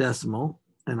to a decimal,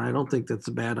 and I don't think that's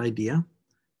a bad idea,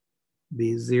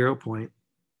 be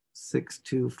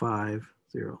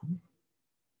 0.6250.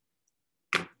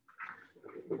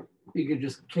 You could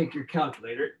just take your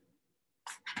calculator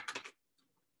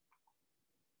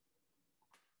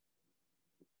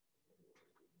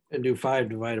and do 5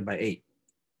 divided by 8.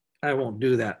 I won't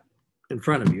do that in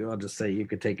front of you. I'll just say you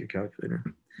could take your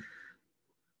calculator.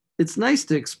 It's nice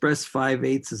to express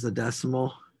 5/8 as a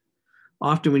decimal.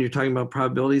 Often when you're talking about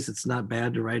probabilities, it's not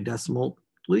bad to write decimal.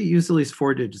 We'll use at least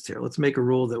 4 digits here. Let's make a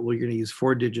rule that we're going to use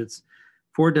 4 digits,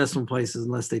 4 decimal places,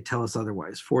 unless they tell us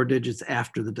otherwise. 4 digits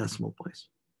after the decimal place.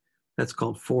 That's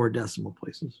called 4 decimal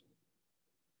places.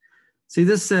 See,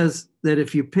 this says that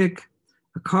if you pick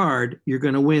a card, you're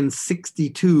going to win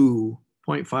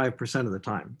 62.5% of the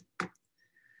time.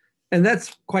 And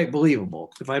that's quite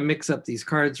believable. If I mix up these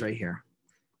cards right here,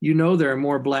 you know there are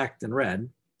more black than red.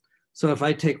 So if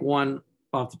I take one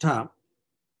off the top,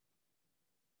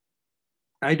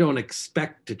 I don't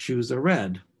expect to choose a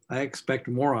red. I expect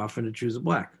more often to choose a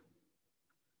black.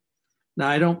 Now,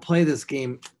 I don't play this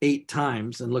game 8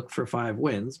 times and look for 5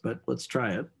 wins, but let's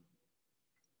try it.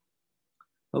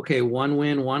 Okay, 1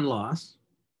 win, 1 loss.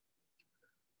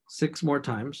 6 more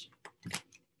times.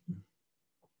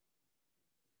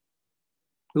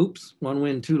 Oops, 1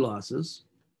 win, 2 losses.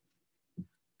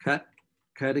 Cut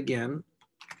again.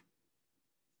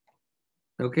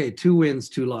 Okay, 2 wins,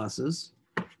 2 losses.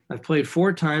 I've played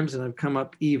 4 times and I've come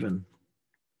up even.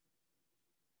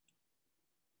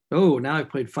 Oh, now I've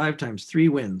played 5 times, 3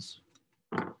 wins.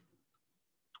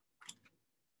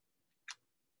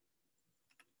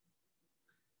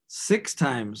 Six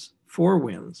times, 4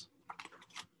 wins.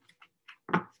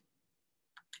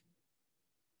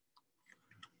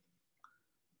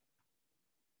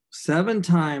 Seven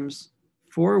times,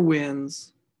 4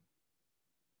 wins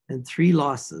and 3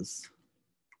 losses.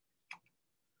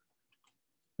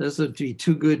 This would be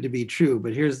too good to be true,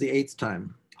 but here's the 8th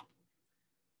time.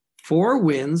 4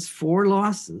 wins, 4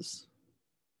 losses.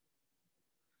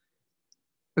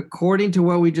 According to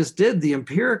what we just did, the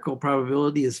empirical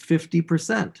probability is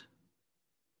 50%.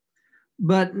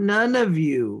 But none of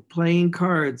you playing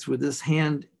cards with this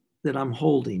hand that I'm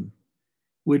holding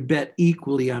would bet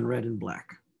equally on red and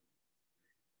black.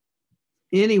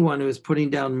 Anyone who is putting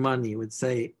down money would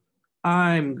say,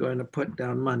 I'm going to put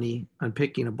down money on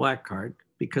picking a black card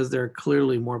because there are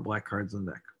clearly more black cards in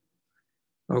the deck.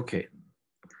 Okay.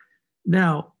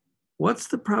 Now, what's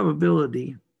the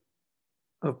probability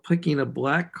of picking a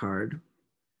black card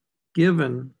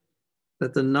given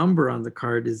that the number on the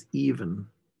card is even?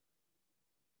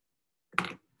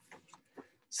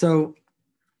 So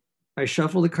I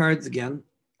shuffle the cards again.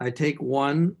 I take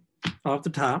 1 off the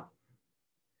top.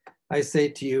 I say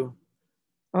to you,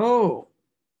 oh,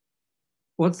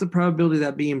 what's the probability of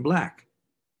that being black?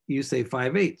 You say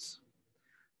 5/8.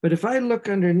 But if I look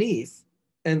underneath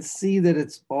and see that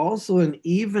it's also an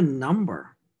even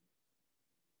number,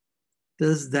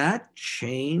 does that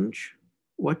change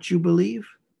what you believe?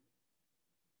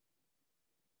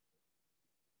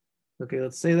 Okay,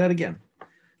 let's say that again.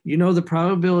 You know the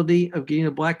probability of getting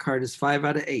a black card is 5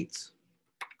 out of 8.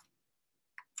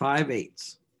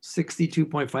 5/8,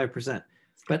 62.5%.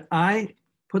 But I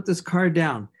put this card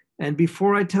down, and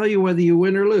before I tell you whether you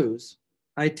win or lose,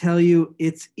 I tell you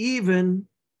it's even.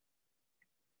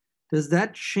 Does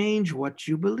that change what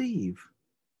you believe?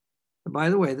 And by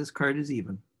the way, this card is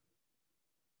even.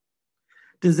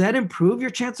 Does that improve your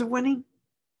chance of winning?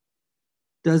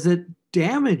 Does it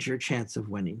damage your chance of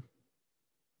winning?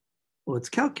 Well, let's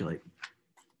calculate.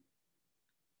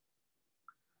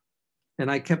 And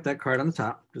I kept that card on the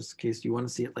top, just in case you want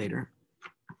to see it later.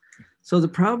 So the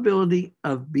probability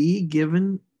of B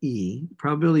given E,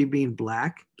 probability of being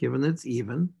black, given that it's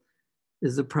even,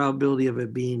 is the probability of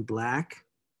it being black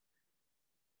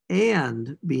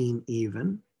and being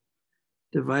even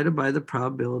divided by the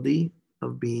probability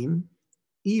of being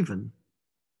even.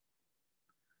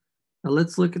 Now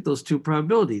let's look at those two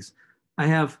probabilities. I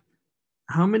have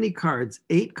how many cards?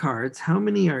 8 cards. How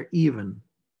many are even?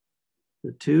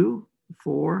 The 2,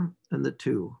 4, and the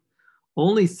 2.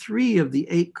 Only 3 of the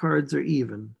 8 cards are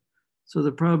even. So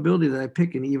the probability that I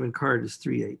pick an even card is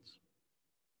 3/8.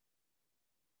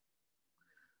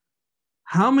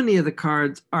 How many of the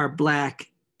cards are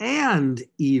black and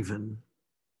even?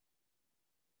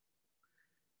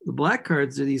 The black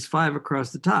cards are these 5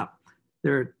 across the top.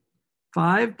 There are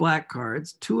 5 black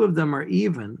cards. 2 of them are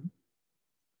even.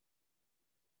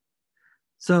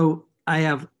 So I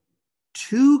have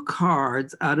 2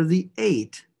 cards out of the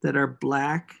 8 that are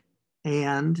black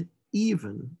and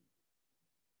even.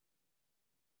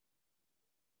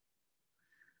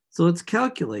 So let's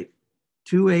calculate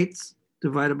 2/8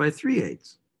 divided by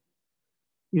 3/8.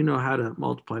 You know how to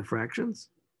multiply fractions,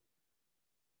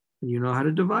 and you know how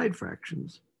to divide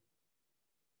fractions.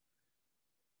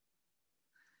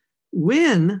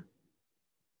 When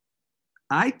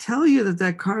I tell you that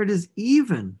that card is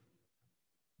even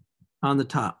on the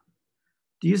top,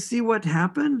 do you see what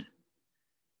happened?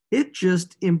 It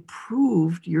just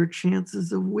improved your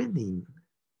chances of winning.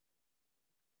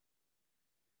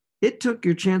 It took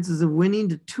your chances of winning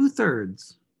to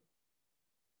 2/3.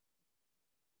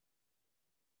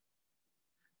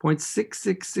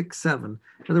 0.6667.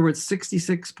 In other words,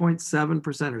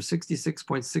 66.7% or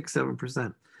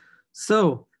 66.67%.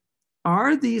 So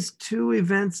are these two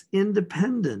events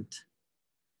independent?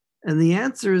 And the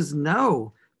answer is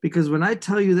no, because when I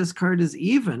tell you this card is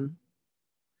even,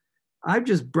 I've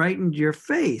just brightened your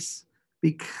face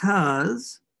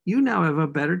because you now have a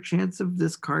better chance of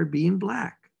this card being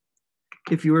black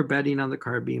if you were betting on the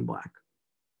card being black.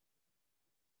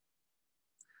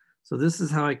 So this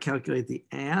is how I calculate the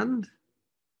and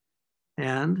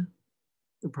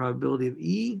the probability of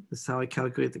E. This is how I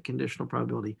calculate the conditional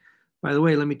probability. By the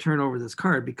way, let me turn over this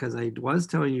card because I was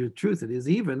telling you the truth. It is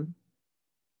even,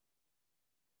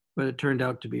 but it turned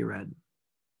out to be red.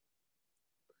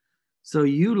 So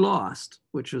you lost,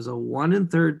 which was a 1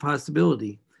 1/3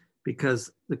 possibility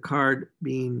because the card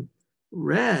being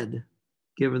red,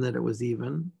 given that it was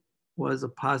even, was a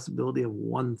possibility of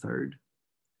 1/3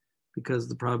 because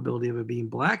the probability of it being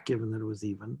black, given that it was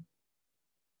even,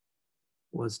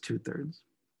 was 2/3.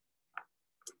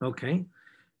 Okay,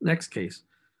 next case.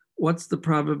 What's the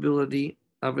probability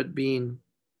of it being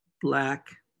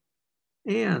black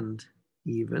and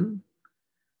even?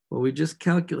 Well, we just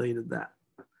calculated that.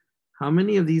 How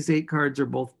many of these 8 cards are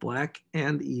both black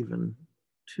and even?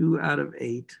 2 out of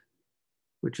 8,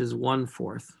 which is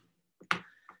 1/4.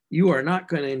 You are not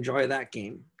going to enjoy that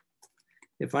game.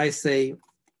 If I say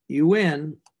you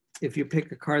win, if you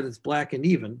pick a card that's black and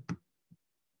even,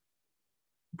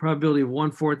 the probability of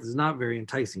 1/4 is not very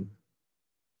enticing.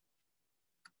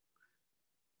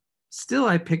 Still,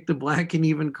 I picked the black and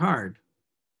even card.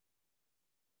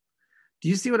 Do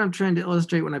you see what I'm trying to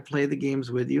illustrate when I play the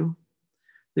games with you?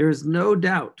 There is no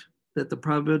doubt that the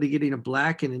probability of getting a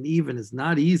black and an even is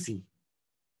not easy.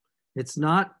 It's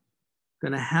not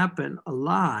going to happen a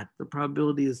lot. The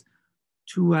probability is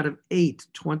 2 out of 8,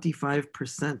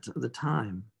 25% of the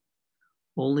time.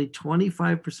 Only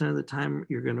 25% of the time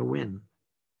you're going to win.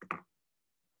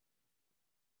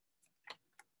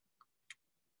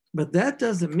 But that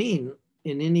doesn't mean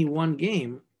in any one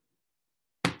game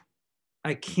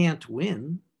I can't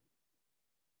win.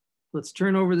 Let's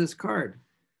turn over this card.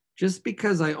 Just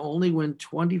because I only win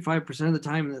 25% of the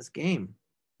time in this game,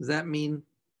 does that mean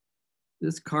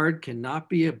this card cannot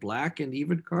be a black and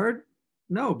even card?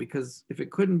 No, because if it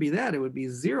couldn't be that, it would be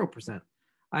 0%.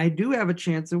 I do have a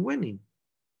chance of winning.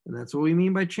 And that's what we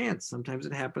mean by chance. Sometimes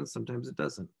it happens, sometimes it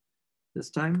doesn't. This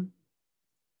time,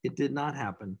 it did not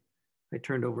happen. I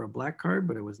turned over a black card,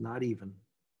 but it was not even.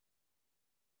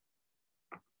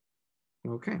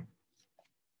 Okay.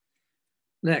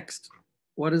 Next,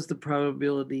 what is the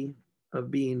probability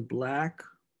of being black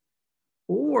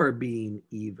or being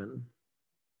even?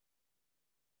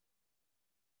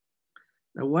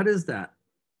 Now, what is that?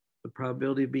 The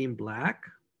probability of being black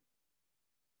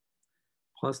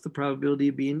plus the probability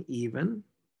of being even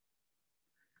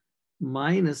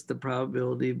minus the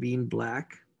probability of being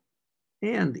black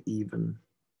and even.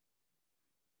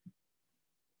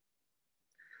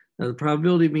 Now, the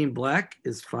probability of being black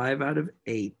is 5 out of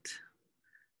 8.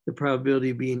 The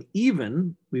probability of being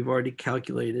even, we've already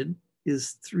calculated,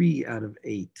 is 3 out of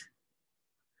 8.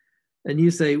 And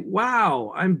you say,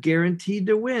 wow, I'm guaranteed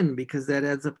to win because that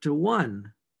adds up to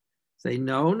 1. Say,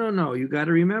 no. You got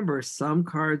to remember, some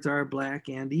cards are black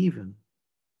and even.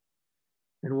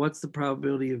 And what's the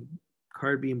probability of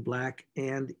card being black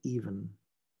and even.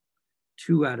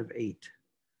 2 out of 8.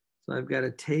 So I've got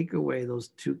to take away those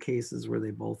 2 cases where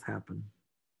they both happen.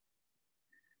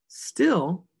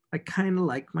 Still, I kind of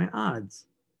like my odds.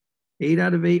 8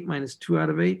 out of 8 minus 2 out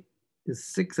of 8 is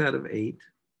 6 out of 8,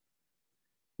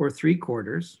 or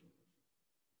 3/4,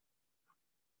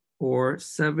 or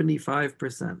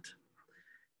 75%.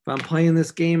 If I'm playing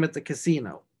this game at the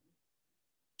casino,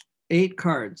 8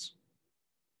 cards,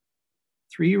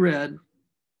 3 red,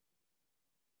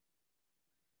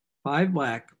 5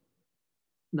 black,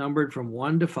 numbered from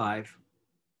 1 to 5.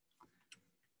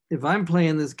 If I'm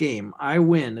playing this game, I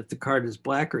win if the card is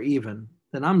black or even,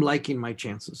 then I'm liking my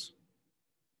chances.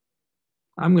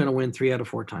 I'm going to win 3 out of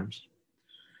 4 times.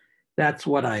 That's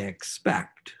what I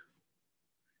expect.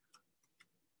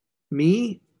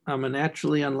 Me, I'm a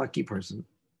naturally unlucky person.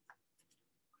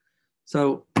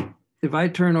 So if I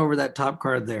turn over that top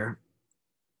card there,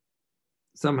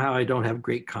 somehow I don't have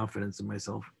great confidence in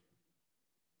myself.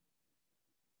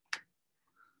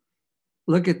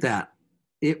 Look at that.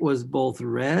 It was both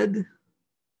red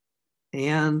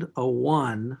and a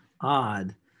 1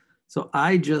 odd. So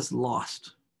I just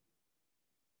lost.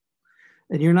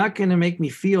 And you're not going to make me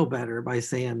feel better by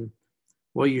saying,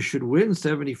 well, you should win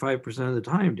 75% of the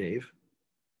time, Dave.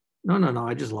 No,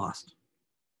 I just lost.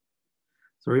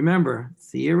 So remember,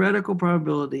 theoretical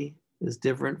probability is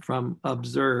different from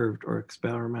observed or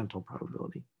experimental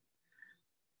probability.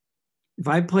 If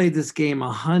I played this game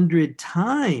 100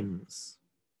 times,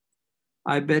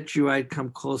 I bet you I'd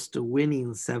come close to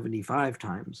winning 75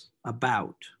 times,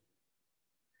 about.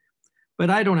 But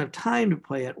I don't have time to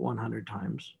play it 100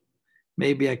 times.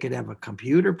 Maybe I could have a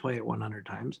computer play it 100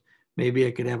 times. Maybe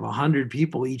I could have 100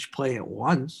 people each play it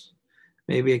once.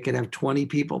 Maybe I could have 20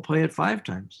 people play it 5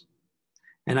 times.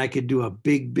 And I could do a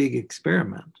big, big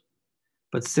experiment.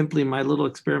 But simply my little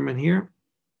experiment here,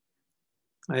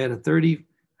 I had a 3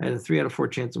 out of 4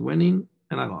 chance of winning,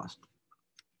 and I lost.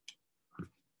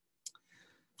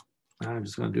 I'm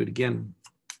just going to do it again.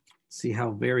 See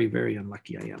how very, very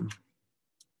unlucky I am.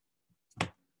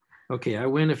 Okay, I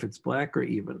win if it's black or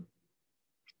even.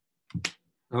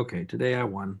 Okay, today I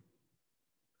won.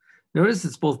 Notice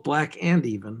it's both black and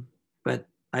even, but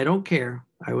I don't care.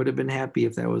 I would have been happy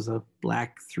if that was a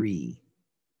black 3.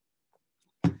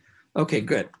 Okay,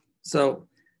 good. So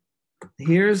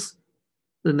here's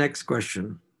the next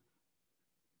question.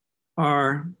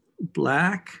 Are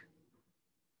black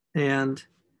and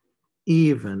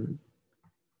even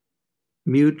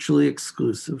mutually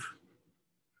exclusive?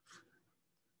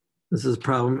 This is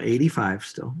problem 85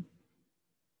 still.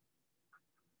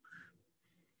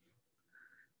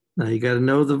 Now you got to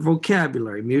know the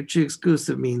vocabulary. Mutually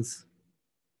exclusive means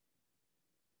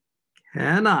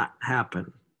cannot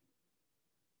happen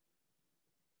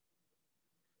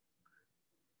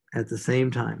at the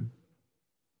same time.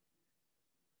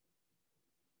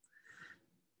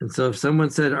 And so if someone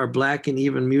said, are black and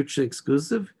even mutually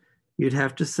exclusive, you'd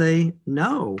have to say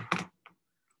no.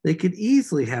 They could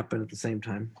easily happen at the same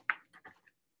time.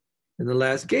 In the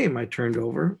last game, I turned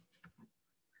over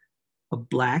a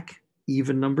black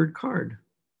even numbered card.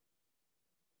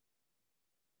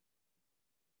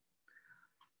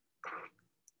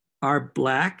 Are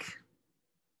black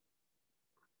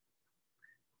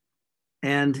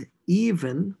and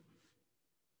even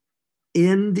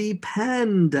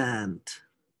independent?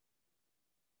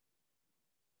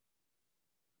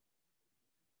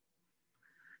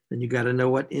 Then you got to know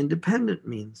what independent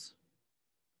means.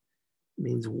 It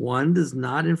means one does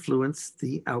not influence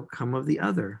the outcome of the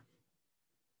other.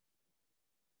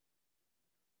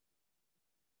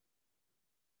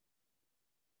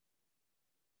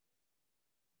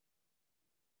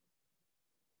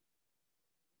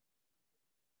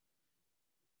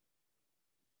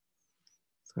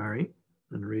 Sorry, I'm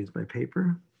going to raise my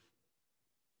paper.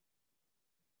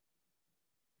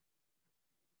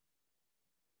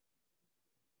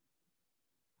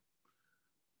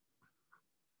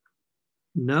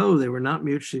 No, they were not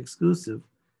mutually exclusive.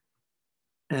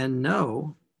 And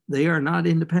no, they are not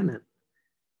independent,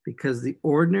 because the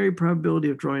ordinary probability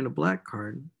of drawing a black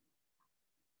card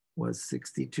was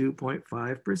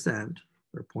 62.5%,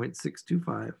 or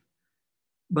 0.625.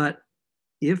 But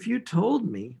if you told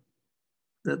me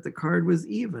that the card was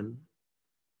even,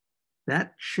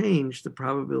 that changed the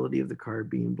probability of the card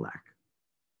being black.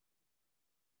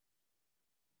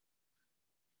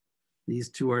 These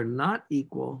two are not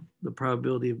equal. The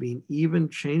probability of being even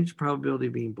changed the probability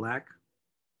of being black.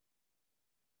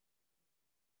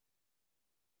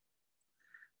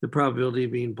 The probability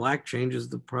of being black changes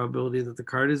the probability that the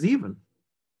card is even.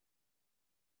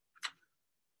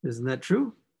 Isn't that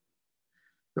true?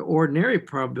 The ordinary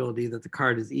probability that the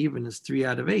card is even is 3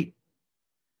 out of 8.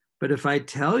 But if I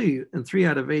tell you, and 3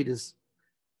 out of 8 is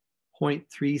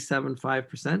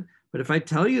 0.375%, but if I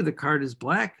tell you the card is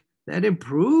black, that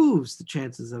improves the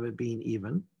chances of it being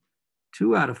even.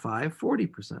 2 out of 5,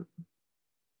 40%.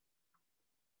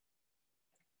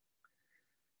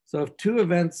 So if two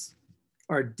events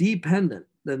are dependent,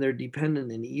 then they're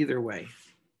dependent in either way.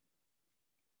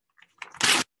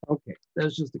 Okay,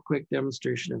 that's just a quick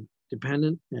demonstration of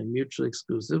dependent and mutually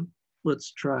exclusive.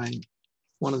 Let's try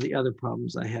one of the other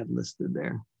problems I had listed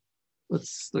there.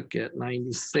 Let's look at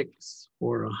 96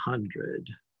 or 100.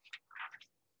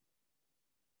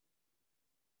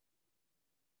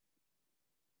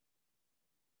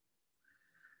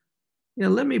 Yeah,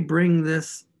 let me bring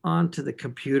this onto the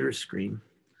computer screen,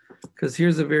 because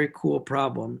here's a very cool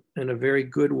problem and a very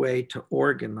good way to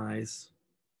organize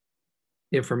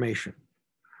information.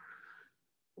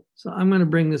 So I'm going to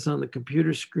bring this on the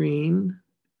computer screen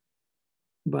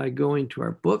by going to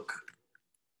our book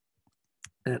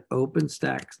at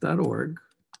openstacks.org.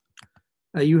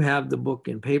 You have the book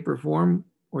in paper form,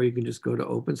 or you can just go to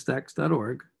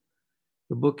openstacks.org.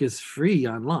 The book is free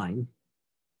online.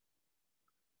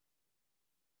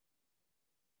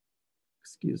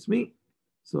 Excuse me.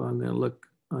 So I'm going to look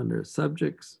under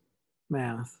subjects,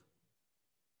 math,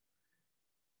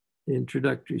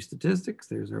 introductory statistics.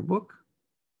 There's our book.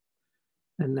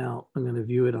 And now I'm going to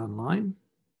view it online.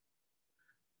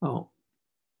 Oh,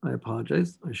 I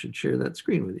apologize. I should share that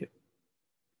screen with you.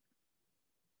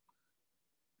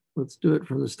 Let's do it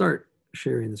from the start,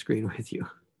 sharing the screen with you.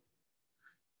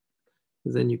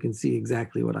 Because then you can see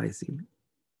exactly what I see.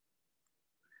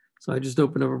 So I just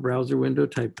opened up a browser window,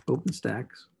 typed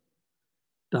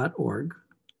openstacks.org.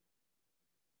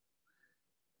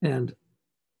 And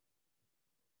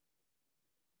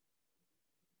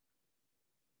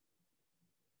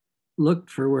looked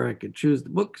for where I could choose the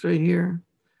books right here.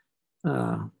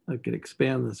 I could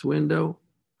expand this window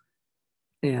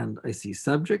and I see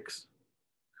subjects.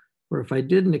 Or if I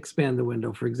didn't expand the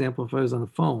window, for example, if I was on a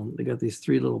phone, they got these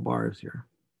 3 little bars here.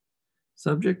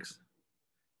 Subjects,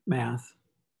 math,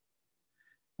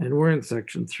 and we're in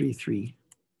section 3.3.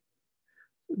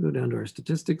 We'll go down to our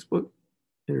statistics book,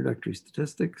 introductory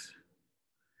statistics,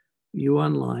 view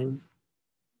online,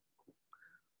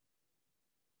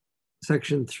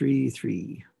 section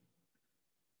 3.3,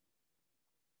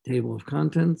 table of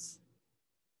contents,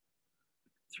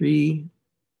 3,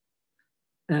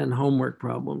 and homework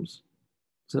problems.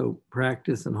 So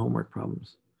practice and homework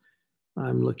problems.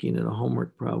 I'm looking at a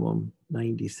homework problem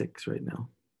 96 right now.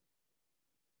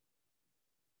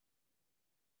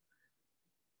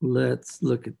 Let's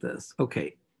look at this.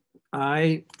 Okay,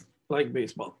 I like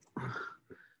baseball.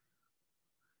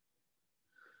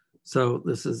 So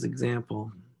this is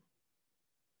example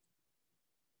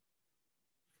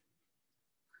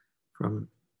from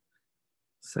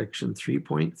section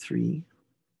 3.3.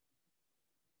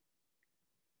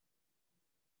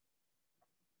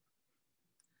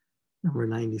 Number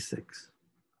 96.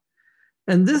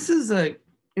 And this is an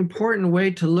important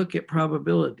way to look at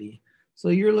probability. So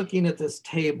you're looking at this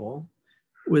table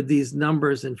with these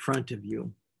numbers in front of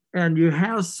you, and you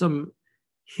have some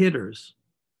hitters,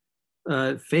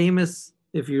 famous,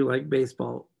 if you like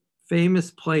baseball,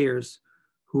 famous players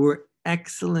who were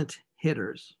excellent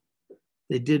hitters.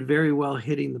 They did very well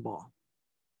hitting the ball.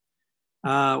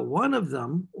 One of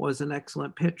them was an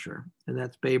excellent pitcher, and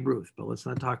that's Babe Ruth, but let's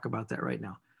not talk about that right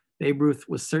now. Babe Ruth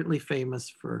was certainly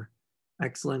famous for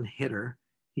excellent hitter.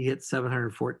 He hit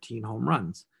 714 home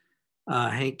runs.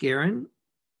 Hank Aaron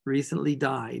recently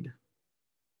died,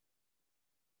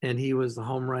 and he was the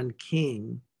home run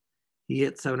king. He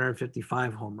hit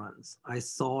 755 home runs. I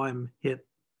saw him hit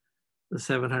the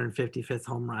 755th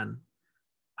home run.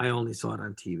 I only saw it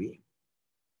on TV.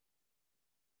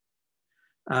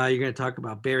 You're going to talk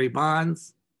about Barry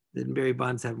Bonds. Didn't Barry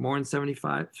Bonds have more than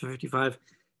 55?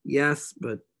 Yes,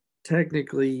 but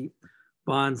technically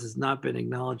Bonds has not been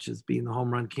acknowledged as being the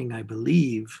home run king, I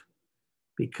believe,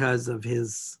 because of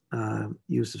his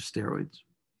use of steroids.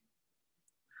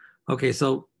 Okay,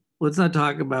 so let's not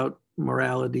talk about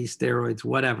morality, steroids,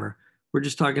 whatever. We're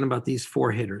just talking about these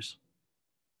 4 hitters.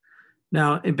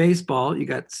 Now, in baseball, you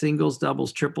got singles,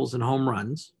 doubles, triples, and home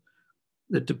runs.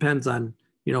 That depends on,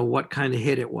 you know, what kind of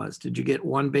hit it was. Did you get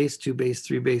 1 base, 2 base,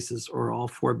 3 bases, or all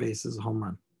 4 bases a home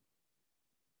run?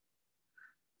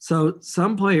 So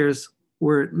some players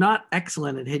were not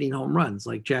excellent at hitting home runs,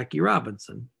 like Jackie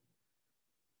Robinson,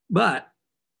 but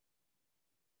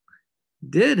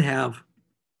did have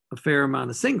a fair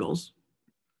amount of singles.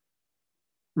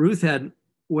 Ruth had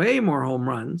way more home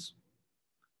runs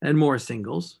and more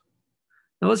singles.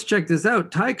 Now let's check this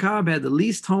out. Ty Cobb had the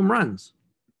least home runs,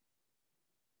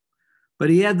 but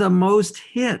he had the most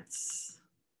hits.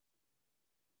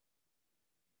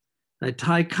 Now,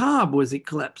 Ty Cobb was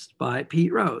eclipsed by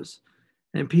Pete Rose,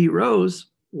 and Pete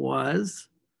Rose was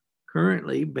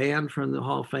currently banned from the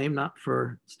Hall of Fame, not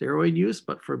for steroid use,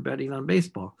 but for betting on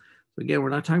baseball. So again, we're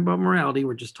not talking about morality.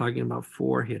 We're just talking about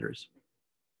 4 hitters.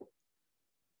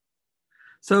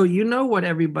 So you know what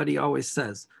everybody always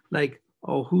says, like,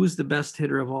 oh, who's the best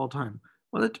hitter of all time?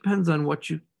 Well, it depends on what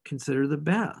you consider the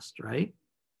best, right?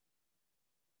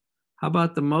 How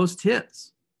about the most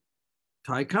hits?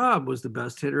 Ty Cobb was the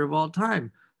best hitter of all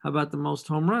time. How about the most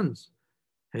home runs?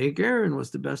 Hank Aaron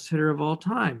was the best hitter of all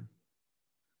time.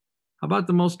 How about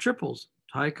the most triples?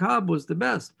 Ty Cobb was the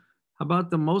best. How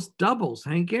about the most doubles?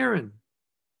 Hank Aaron.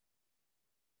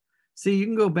 See, you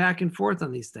can go back and forth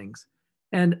on these things.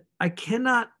 And I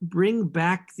cannot bring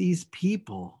back these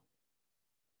people.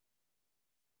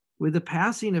 With the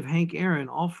passing of Hank Aaron,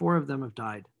 all 4 of them have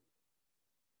died.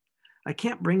 I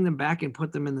can't bring them back and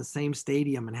put them in the same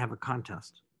stadium and have a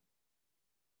contest.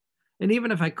 And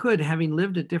even if I could, having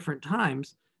lived at different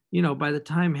times, you know, by the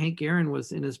time Hank Aaron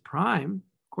was in his prime,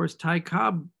 of course, Ty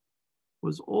Cobb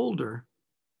was older,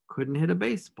 couldn't hit a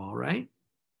baseball, right?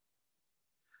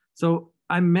 So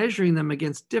I'm measuring them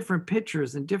against different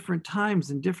pitchers and different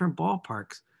times and different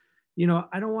ballparks. You know,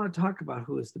 I don't want to talk about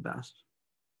who is the best.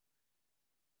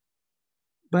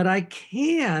 But I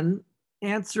can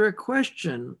answer a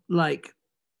question like,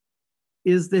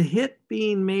 is the hit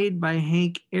being made by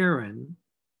Hank Aaron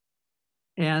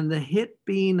and the hit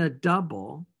being a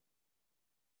double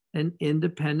an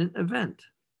independent event?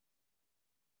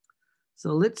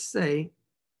 So let's say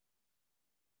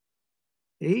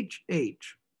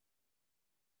HH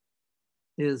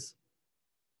is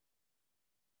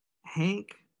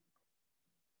Hank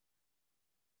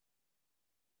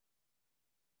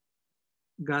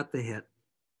got the hit.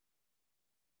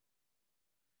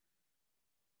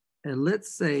 And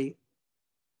let's say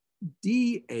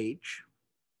DH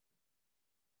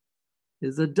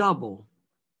is a double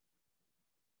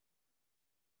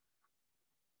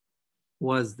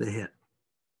was the hit.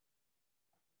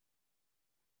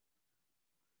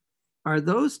 Are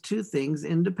those 2 things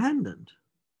independent?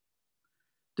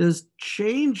 Does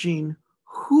changing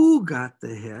who got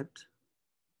the hit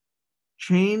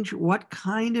change what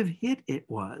kind of hit it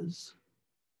was?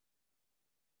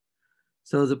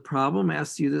 So the problem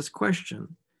asks you this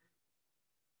question.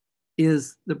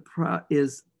 Is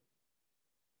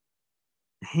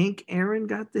Hank Aaron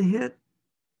got the hit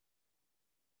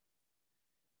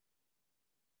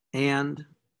and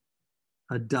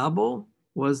a double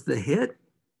was the hit?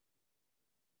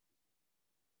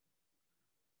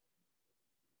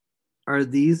 Are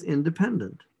these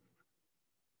independent?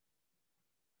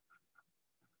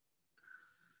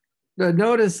 Now,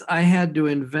 notice I had to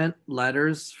invent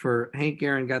letters for Hank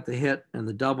Aaron got the hit and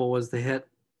the double was the hit.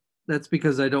 That's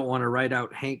because I don't want to write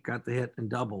out Hank got the hit and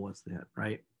double was the hit,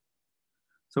 right?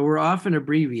 So we're often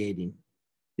abbreviating.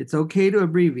 It's okay to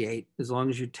abbreviate as long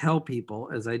as you tell people,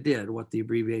 as I did, what the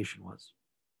abbreviation was.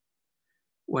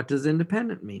 What does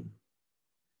independent mean?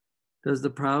 Does the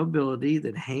probability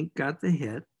that Hank got the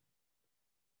hit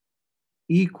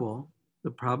equal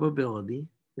the probability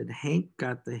that Hank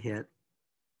got the hit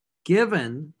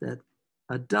given that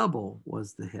a double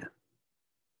was the hit?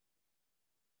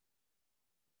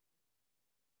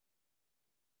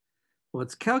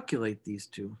 Let's calculate these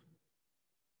 2.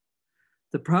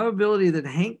 The probability that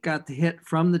Hank got the hit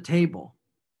from the table.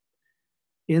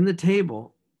 In the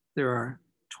table, there are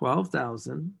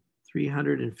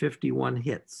 12,351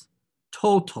 hits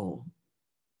total.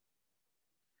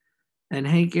 And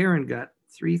Hank Aaron got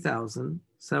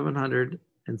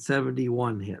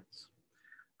 3,771 hits.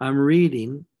 I'm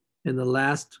reading in the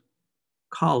last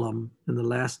column, in the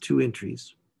last 2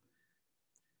 entries.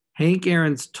 Hank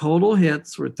Aaron's total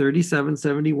hits were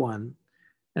 3,771,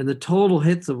 and the total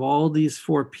hits of all these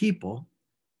 4 people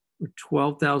were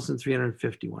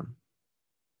 12,351.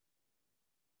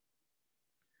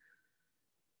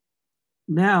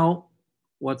 Now,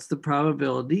 what's the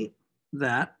probability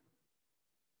that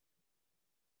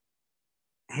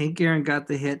Hank Aaron got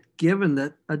the hit given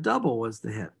that a double was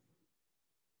the hit?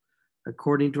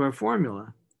 According to our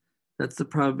formula, that's the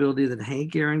probability that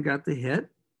Hank Aaron got the hit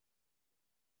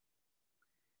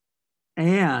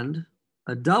and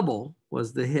a double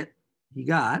was the hit he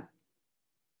got,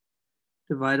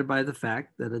 divided by the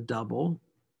fact that a double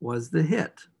was the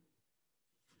hit.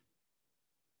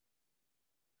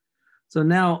 So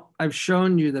now I've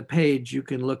shown you the page. You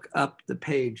can look up the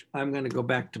page. I'm going to go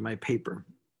back to my paper.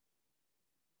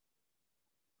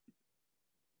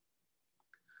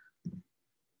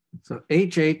 So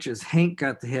HH is Hank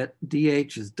got the hit,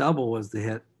 DH is double was the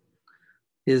hit.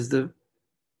 Is the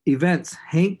events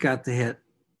Hank got the hit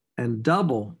and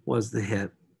double was the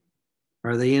hit,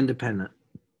 are they independent?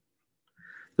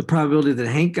 The probability that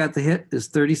Hank got the hit is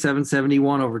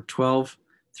 3771 over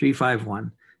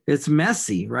 12,351. It's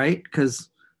messy, right? Because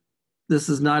this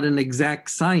is not an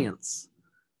exact science.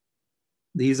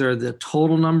 These are the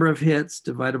total number of hits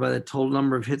divided by the total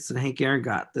number of hits that Hank Aaron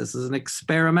got. This is an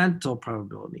experimental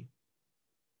probability.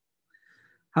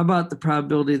 How about the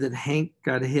probability that Hank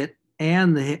got a hit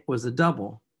and the hit was a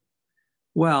double?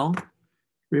 Well,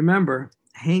 remember,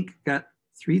 Hank got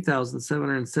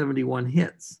 3,771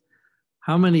 hits.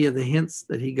 How many of the hits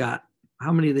that he got,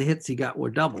 how many of the hits he got were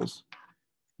doubles?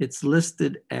 It's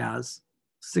listed as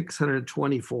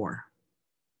 624.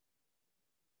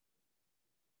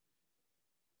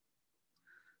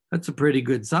 That's a pretty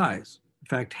good size. In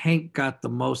fact, Hank got the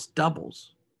most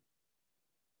doubles.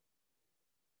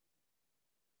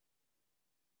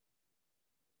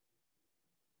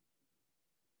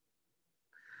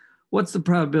 What's the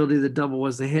probability that double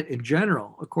was a hit in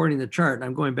general, according to the chart? And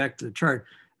I'm going back to the chart.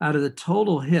 Out of the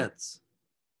total hits,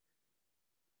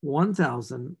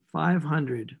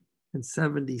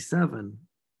 1,577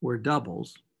 were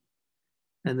doubles,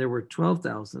 and there were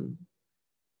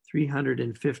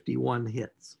 12,351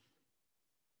 hits.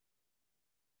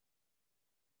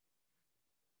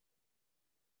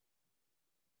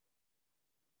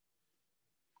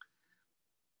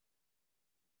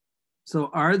 So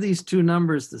are these two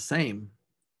numbers the same?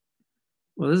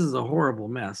 Well, this is a horrible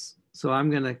mess. So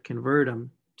I'm going to convert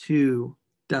them to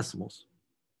decimals.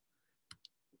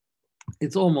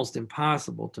 It's almost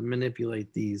impossible to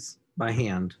manipulate these by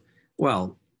hand.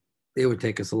 Well, it would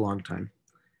take us a long time.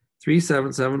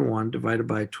 3771 divided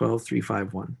by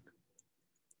 12,351.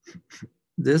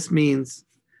 This means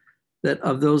that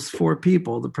of those four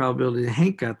people, the probability that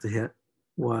Hank got the hit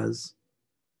was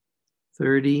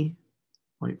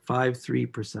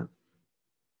 30.53%.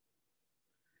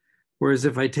 Whereas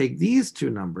if I take these two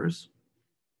numbers,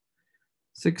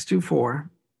 624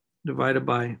 divided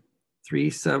by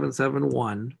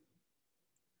 3771,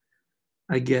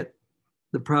 I get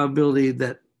the probability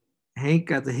that Hank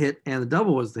got the hit and the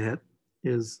double was the hit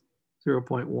is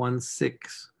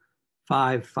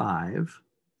 0.1655.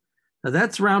 Now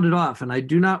that's rounded off, and I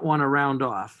do not want to round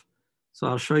off. So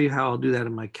I'll show you how I'll do that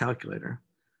in my calculator.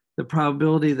 The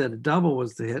probability that a double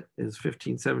was the hit is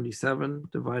 1577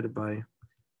 divided by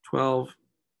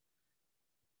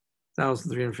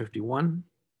 12,351.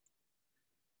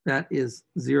 That is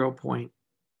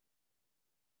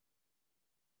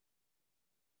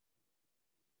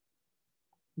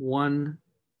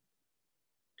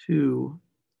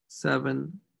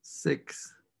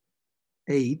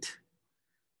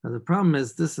Now the problem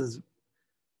is this is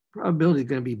probability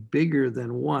going to be bigger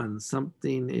than 1.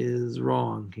 Something is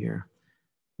wrong here.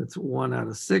 That's 1 out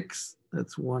of 6.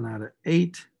 That's 1 out of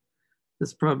 8.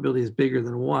 This probability is bigger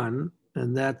than 1,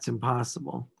 and that's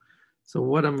impossible. So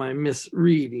what am I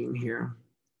misreading here?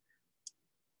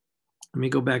 Let me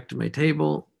go back to my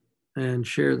table and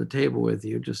share the table with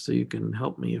you just so you can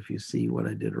help me if you see what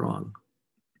I did wrong.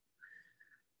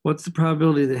 What's the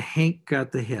probability that Hank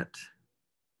got the hit?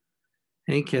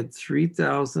 Hank had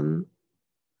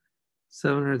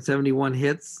 3,771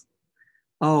 hits.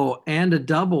 Oh, and a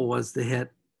double was the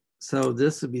hit. So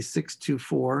this would be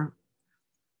 624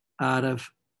 out of,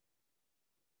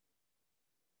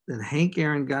 then Hank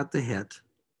Aaron got the hit.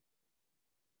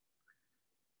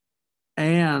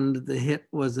 And the hit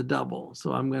was a double.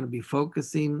 So I'm going to be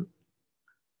focusing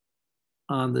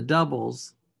on the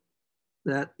doubles.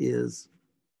 That is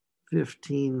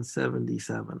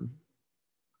 1577.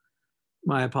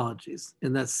 My apologies.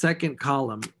 In that second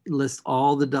column, list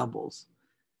all the doubles.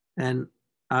 And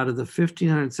out of the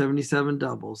 1,577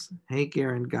 doubles, Hank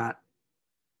Aaron got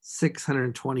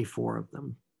 624 of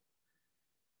them.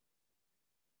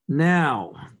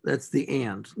 Now, that's the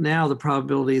and. Now the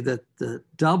probability that the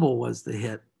double was the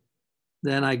hit.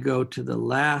 Then I go to the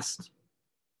last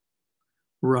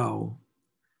row.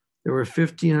 There were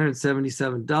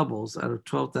 1,577 doubles out of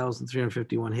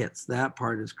 12,351 hits. That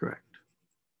part is correct.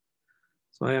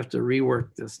 So I have to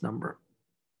rework this number.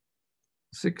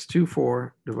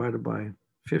 624 divided by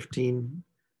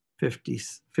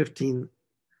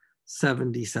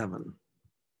 1577.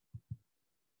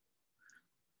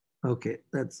 Okay,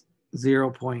 that's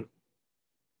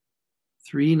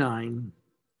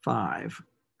 0.395.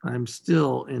 I'm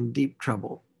still in deep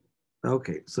trouble.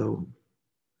 Okay, so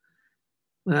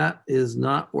that is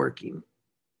not working.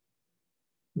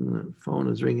 The phone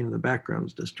is ringing in the background,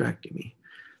 it's distracting me.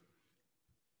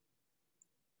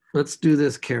 Let's do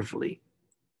this carefully.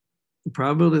 The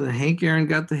probability that Hank Aaron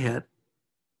got the hit,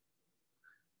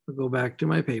 I'll go back to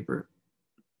my paper.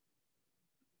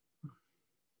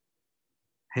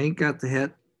 Hank got the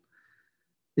hit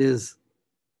is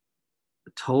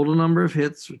the total number of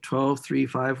hits for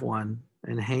 12,351,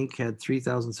 and Hank had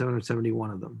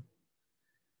 3,771 of them.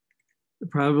 The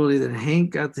probability that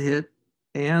Hank got the hit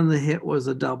and the hit was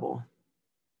a double.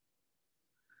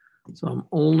 So I'm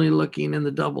only looking in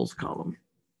the doubles column.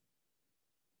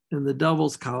 In the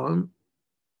doubles column,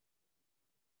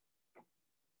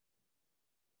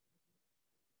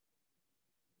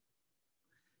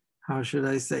 how should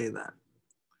I say that?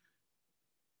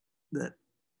 That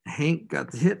Hank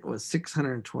got the hit was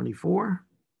 624.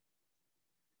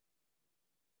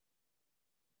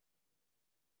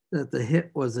 That the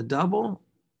hit was a double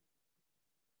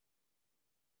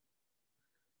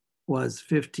was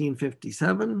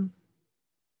 1557.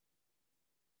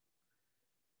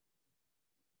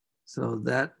 So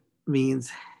that means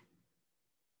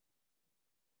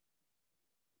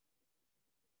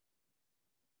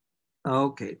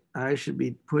okay, I should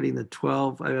be putting the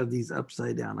 12, I have these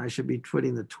upside down. I should be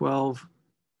putting the 12,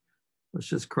 let's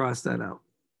just cross that out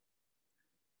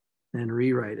and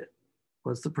rewrite it.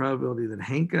 What's the probability that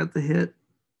Hank got the hit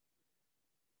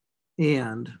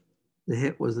and the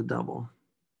hit was a double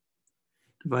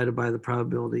divided by the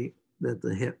probability that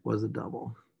the hit was a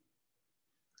double?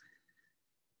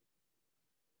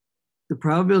 The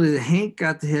probability that Hank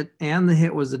got the hit and the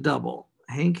hit was a double.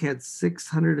 Hank had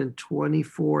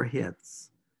 624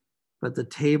 hits, but the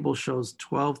table shows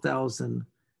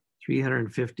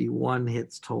 12,351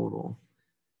 hits total.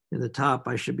 In the top,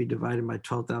 I should be dividing by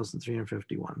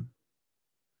 12,351.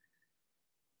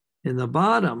 In the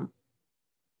bottom,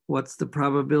 what's the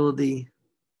probability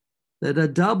that a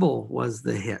double was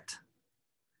the hit?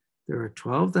 There are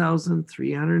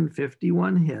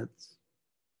 12,351 hits.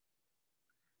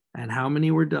 And how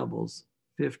many were doubles?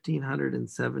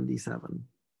 1,577.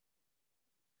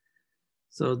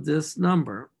 So this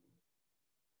number,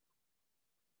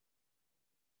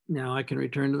 now I can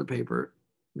return to the paper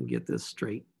and get this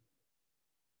straight.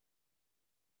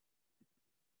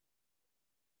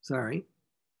 Sorry,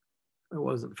 I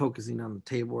wasn't focusing on the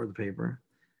table or the paper.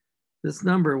 This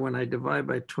number, when I divide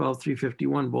by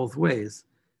 12,351 both ways,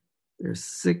 there's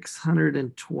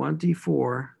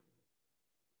 624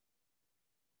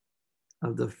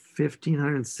 of the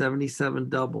 1,577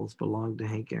 doubles belong to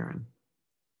Hank Aaron.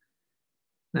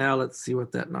 Now let's see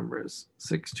what that number is.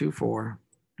 624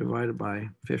 divided by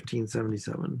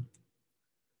 1,577.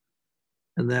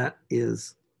 And that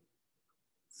is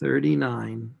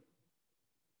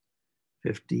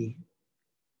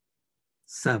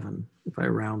 3957 if I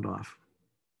round off.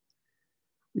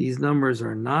 These numbers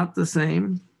are not the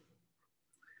same.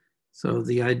 So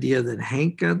the idea that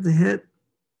Hank got the hit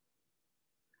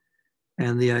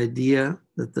and the idea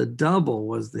that the double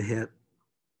was the hit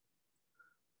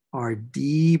are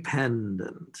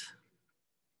dependent.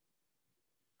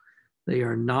 They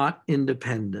are not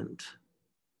independent.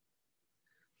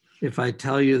 If I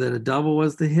tell you that a double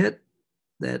was the hit,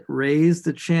 that raised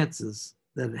the chances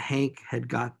that Hank had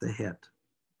got the hit.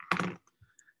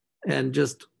 And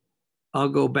just, I'll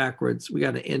go backwards. We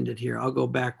got to end it here. I'll go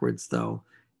backwards though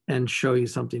and show you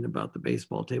something about the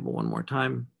baseball table one more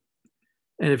time.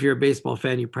 And if you're a baseball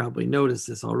fan, you probably noticed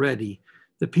this already.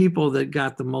 The people that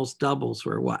got the most doubles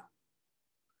were what?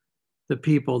 The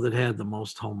people that had the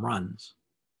most home runs.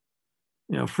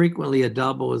 You know, frequently a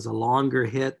double is a longer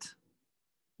hit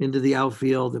into the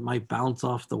outfield that might bounce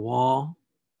off the wall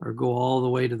or go all the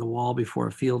way to the wall before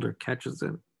a fielder catches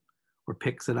it or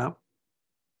picks it up.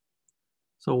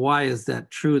 So why is that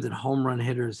true that home run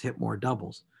hitters hit more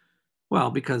doubles?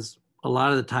 Well, because a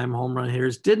lot of the time home run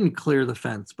hitters didn't clear the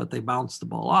fence, but they bounced the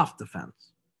ball off the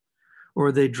fence,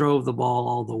 or they drove the ball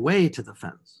all the way to the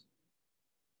fence.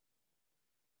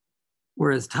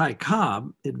 Whereas Ty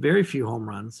Cobb hit very few home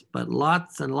runs, but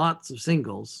lots and lots of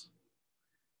singles.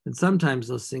 And sometimes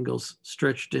those singles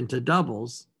stretched into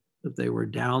doubles if they were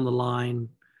down the line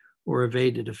or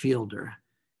evaded a fielder.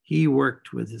 He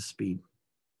worked with his speed.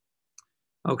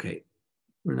 Okay,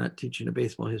 we're not teaching a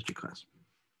baseball history class.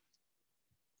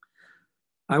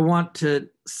 I want to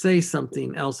say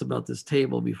something else about this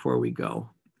table before we go.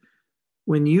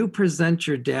 When you present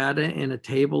your data in a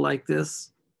table like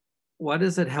this, what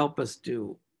does it help us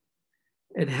do?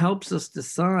 It helps us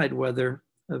decide whether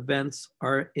events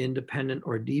are independent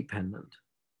or dependent.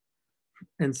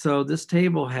 And so this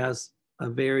table has a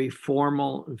very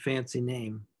formal and fancy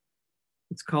name.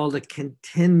 It's called a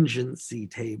contingency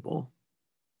table.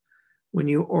 When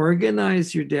you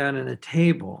organize your data in a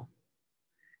table,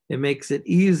 it makes it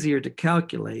easier to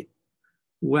calculate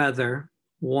whether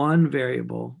one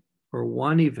variable or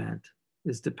one event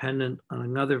is dependent on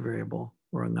another variable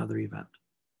or another event.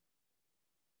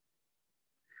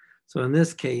 So in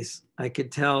this case, I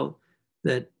could tell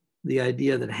that the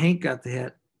idea that Hank got the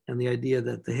hit and the idea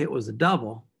that the hit was a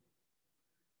double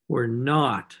were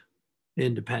not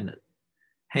independent.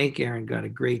 Hank Aaron got a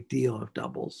great deal of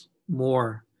doubles,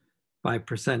 more by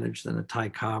percentage than a Ty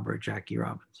Cobb or Jackie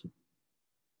Robinson.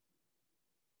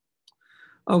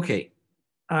 Okay,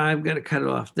 I'm going to cut it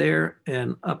off there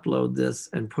and upload this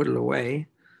and put it away.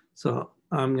 So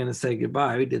I'm going to say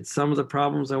goodbye. We did some of the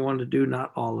problems I wanted to do,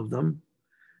 not all of them.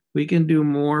 We can do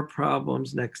more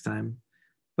problems next time,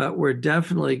 but we're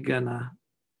definitely going to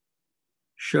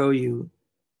show you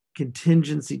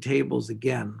contingency tables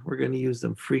again. We're going to use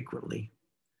them frequently.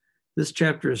 This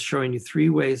chapter is showing you 3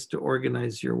 ways to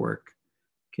organize your work: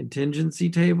 contingency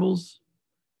tables,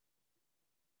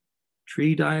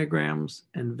 tree diagrams,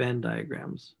 and Venn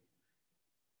diagrams.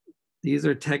 These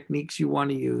are techniques you want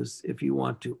to use if you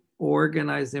want to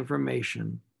organize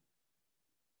information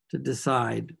to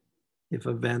decide if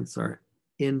events are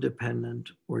independent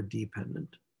or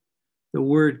dependent. The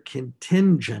word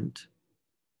contingent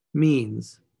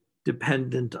means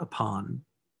dependent upon.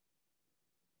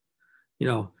 You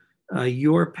know,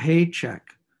 your paycheck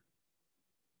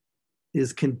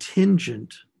is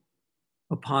contingent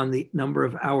upon the number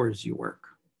of hours you work,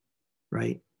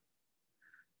 right?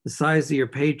 The size of your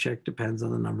paycheck depends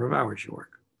on the number of hours you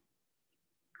work.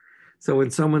 So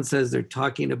when someone says they're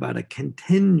talking about a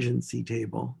contingency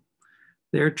table,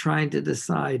 they're trying to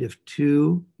decide if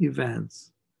 2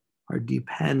 events are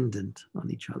dependent on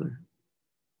each other.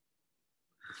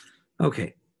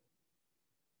 Okay,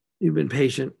 you've been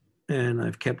patient and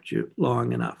I've kept you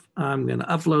long enough. I'm going to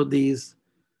upload these.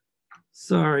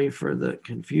 Sorry for the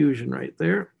confusion right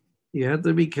there. You have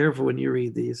to be careful when you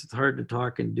read these. It's hard to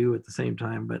talk and do at the same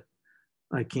time, but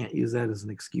I can't use that as an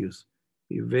excuse.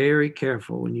 Be very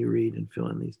careful when you read and fill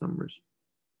in these numbers.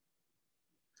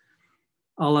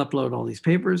 I'll upload all these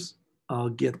papers. I'll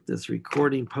get this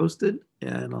recording posted,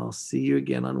 and I'll see you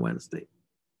again on Wednesday.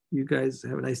 You guys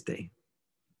have a nice day.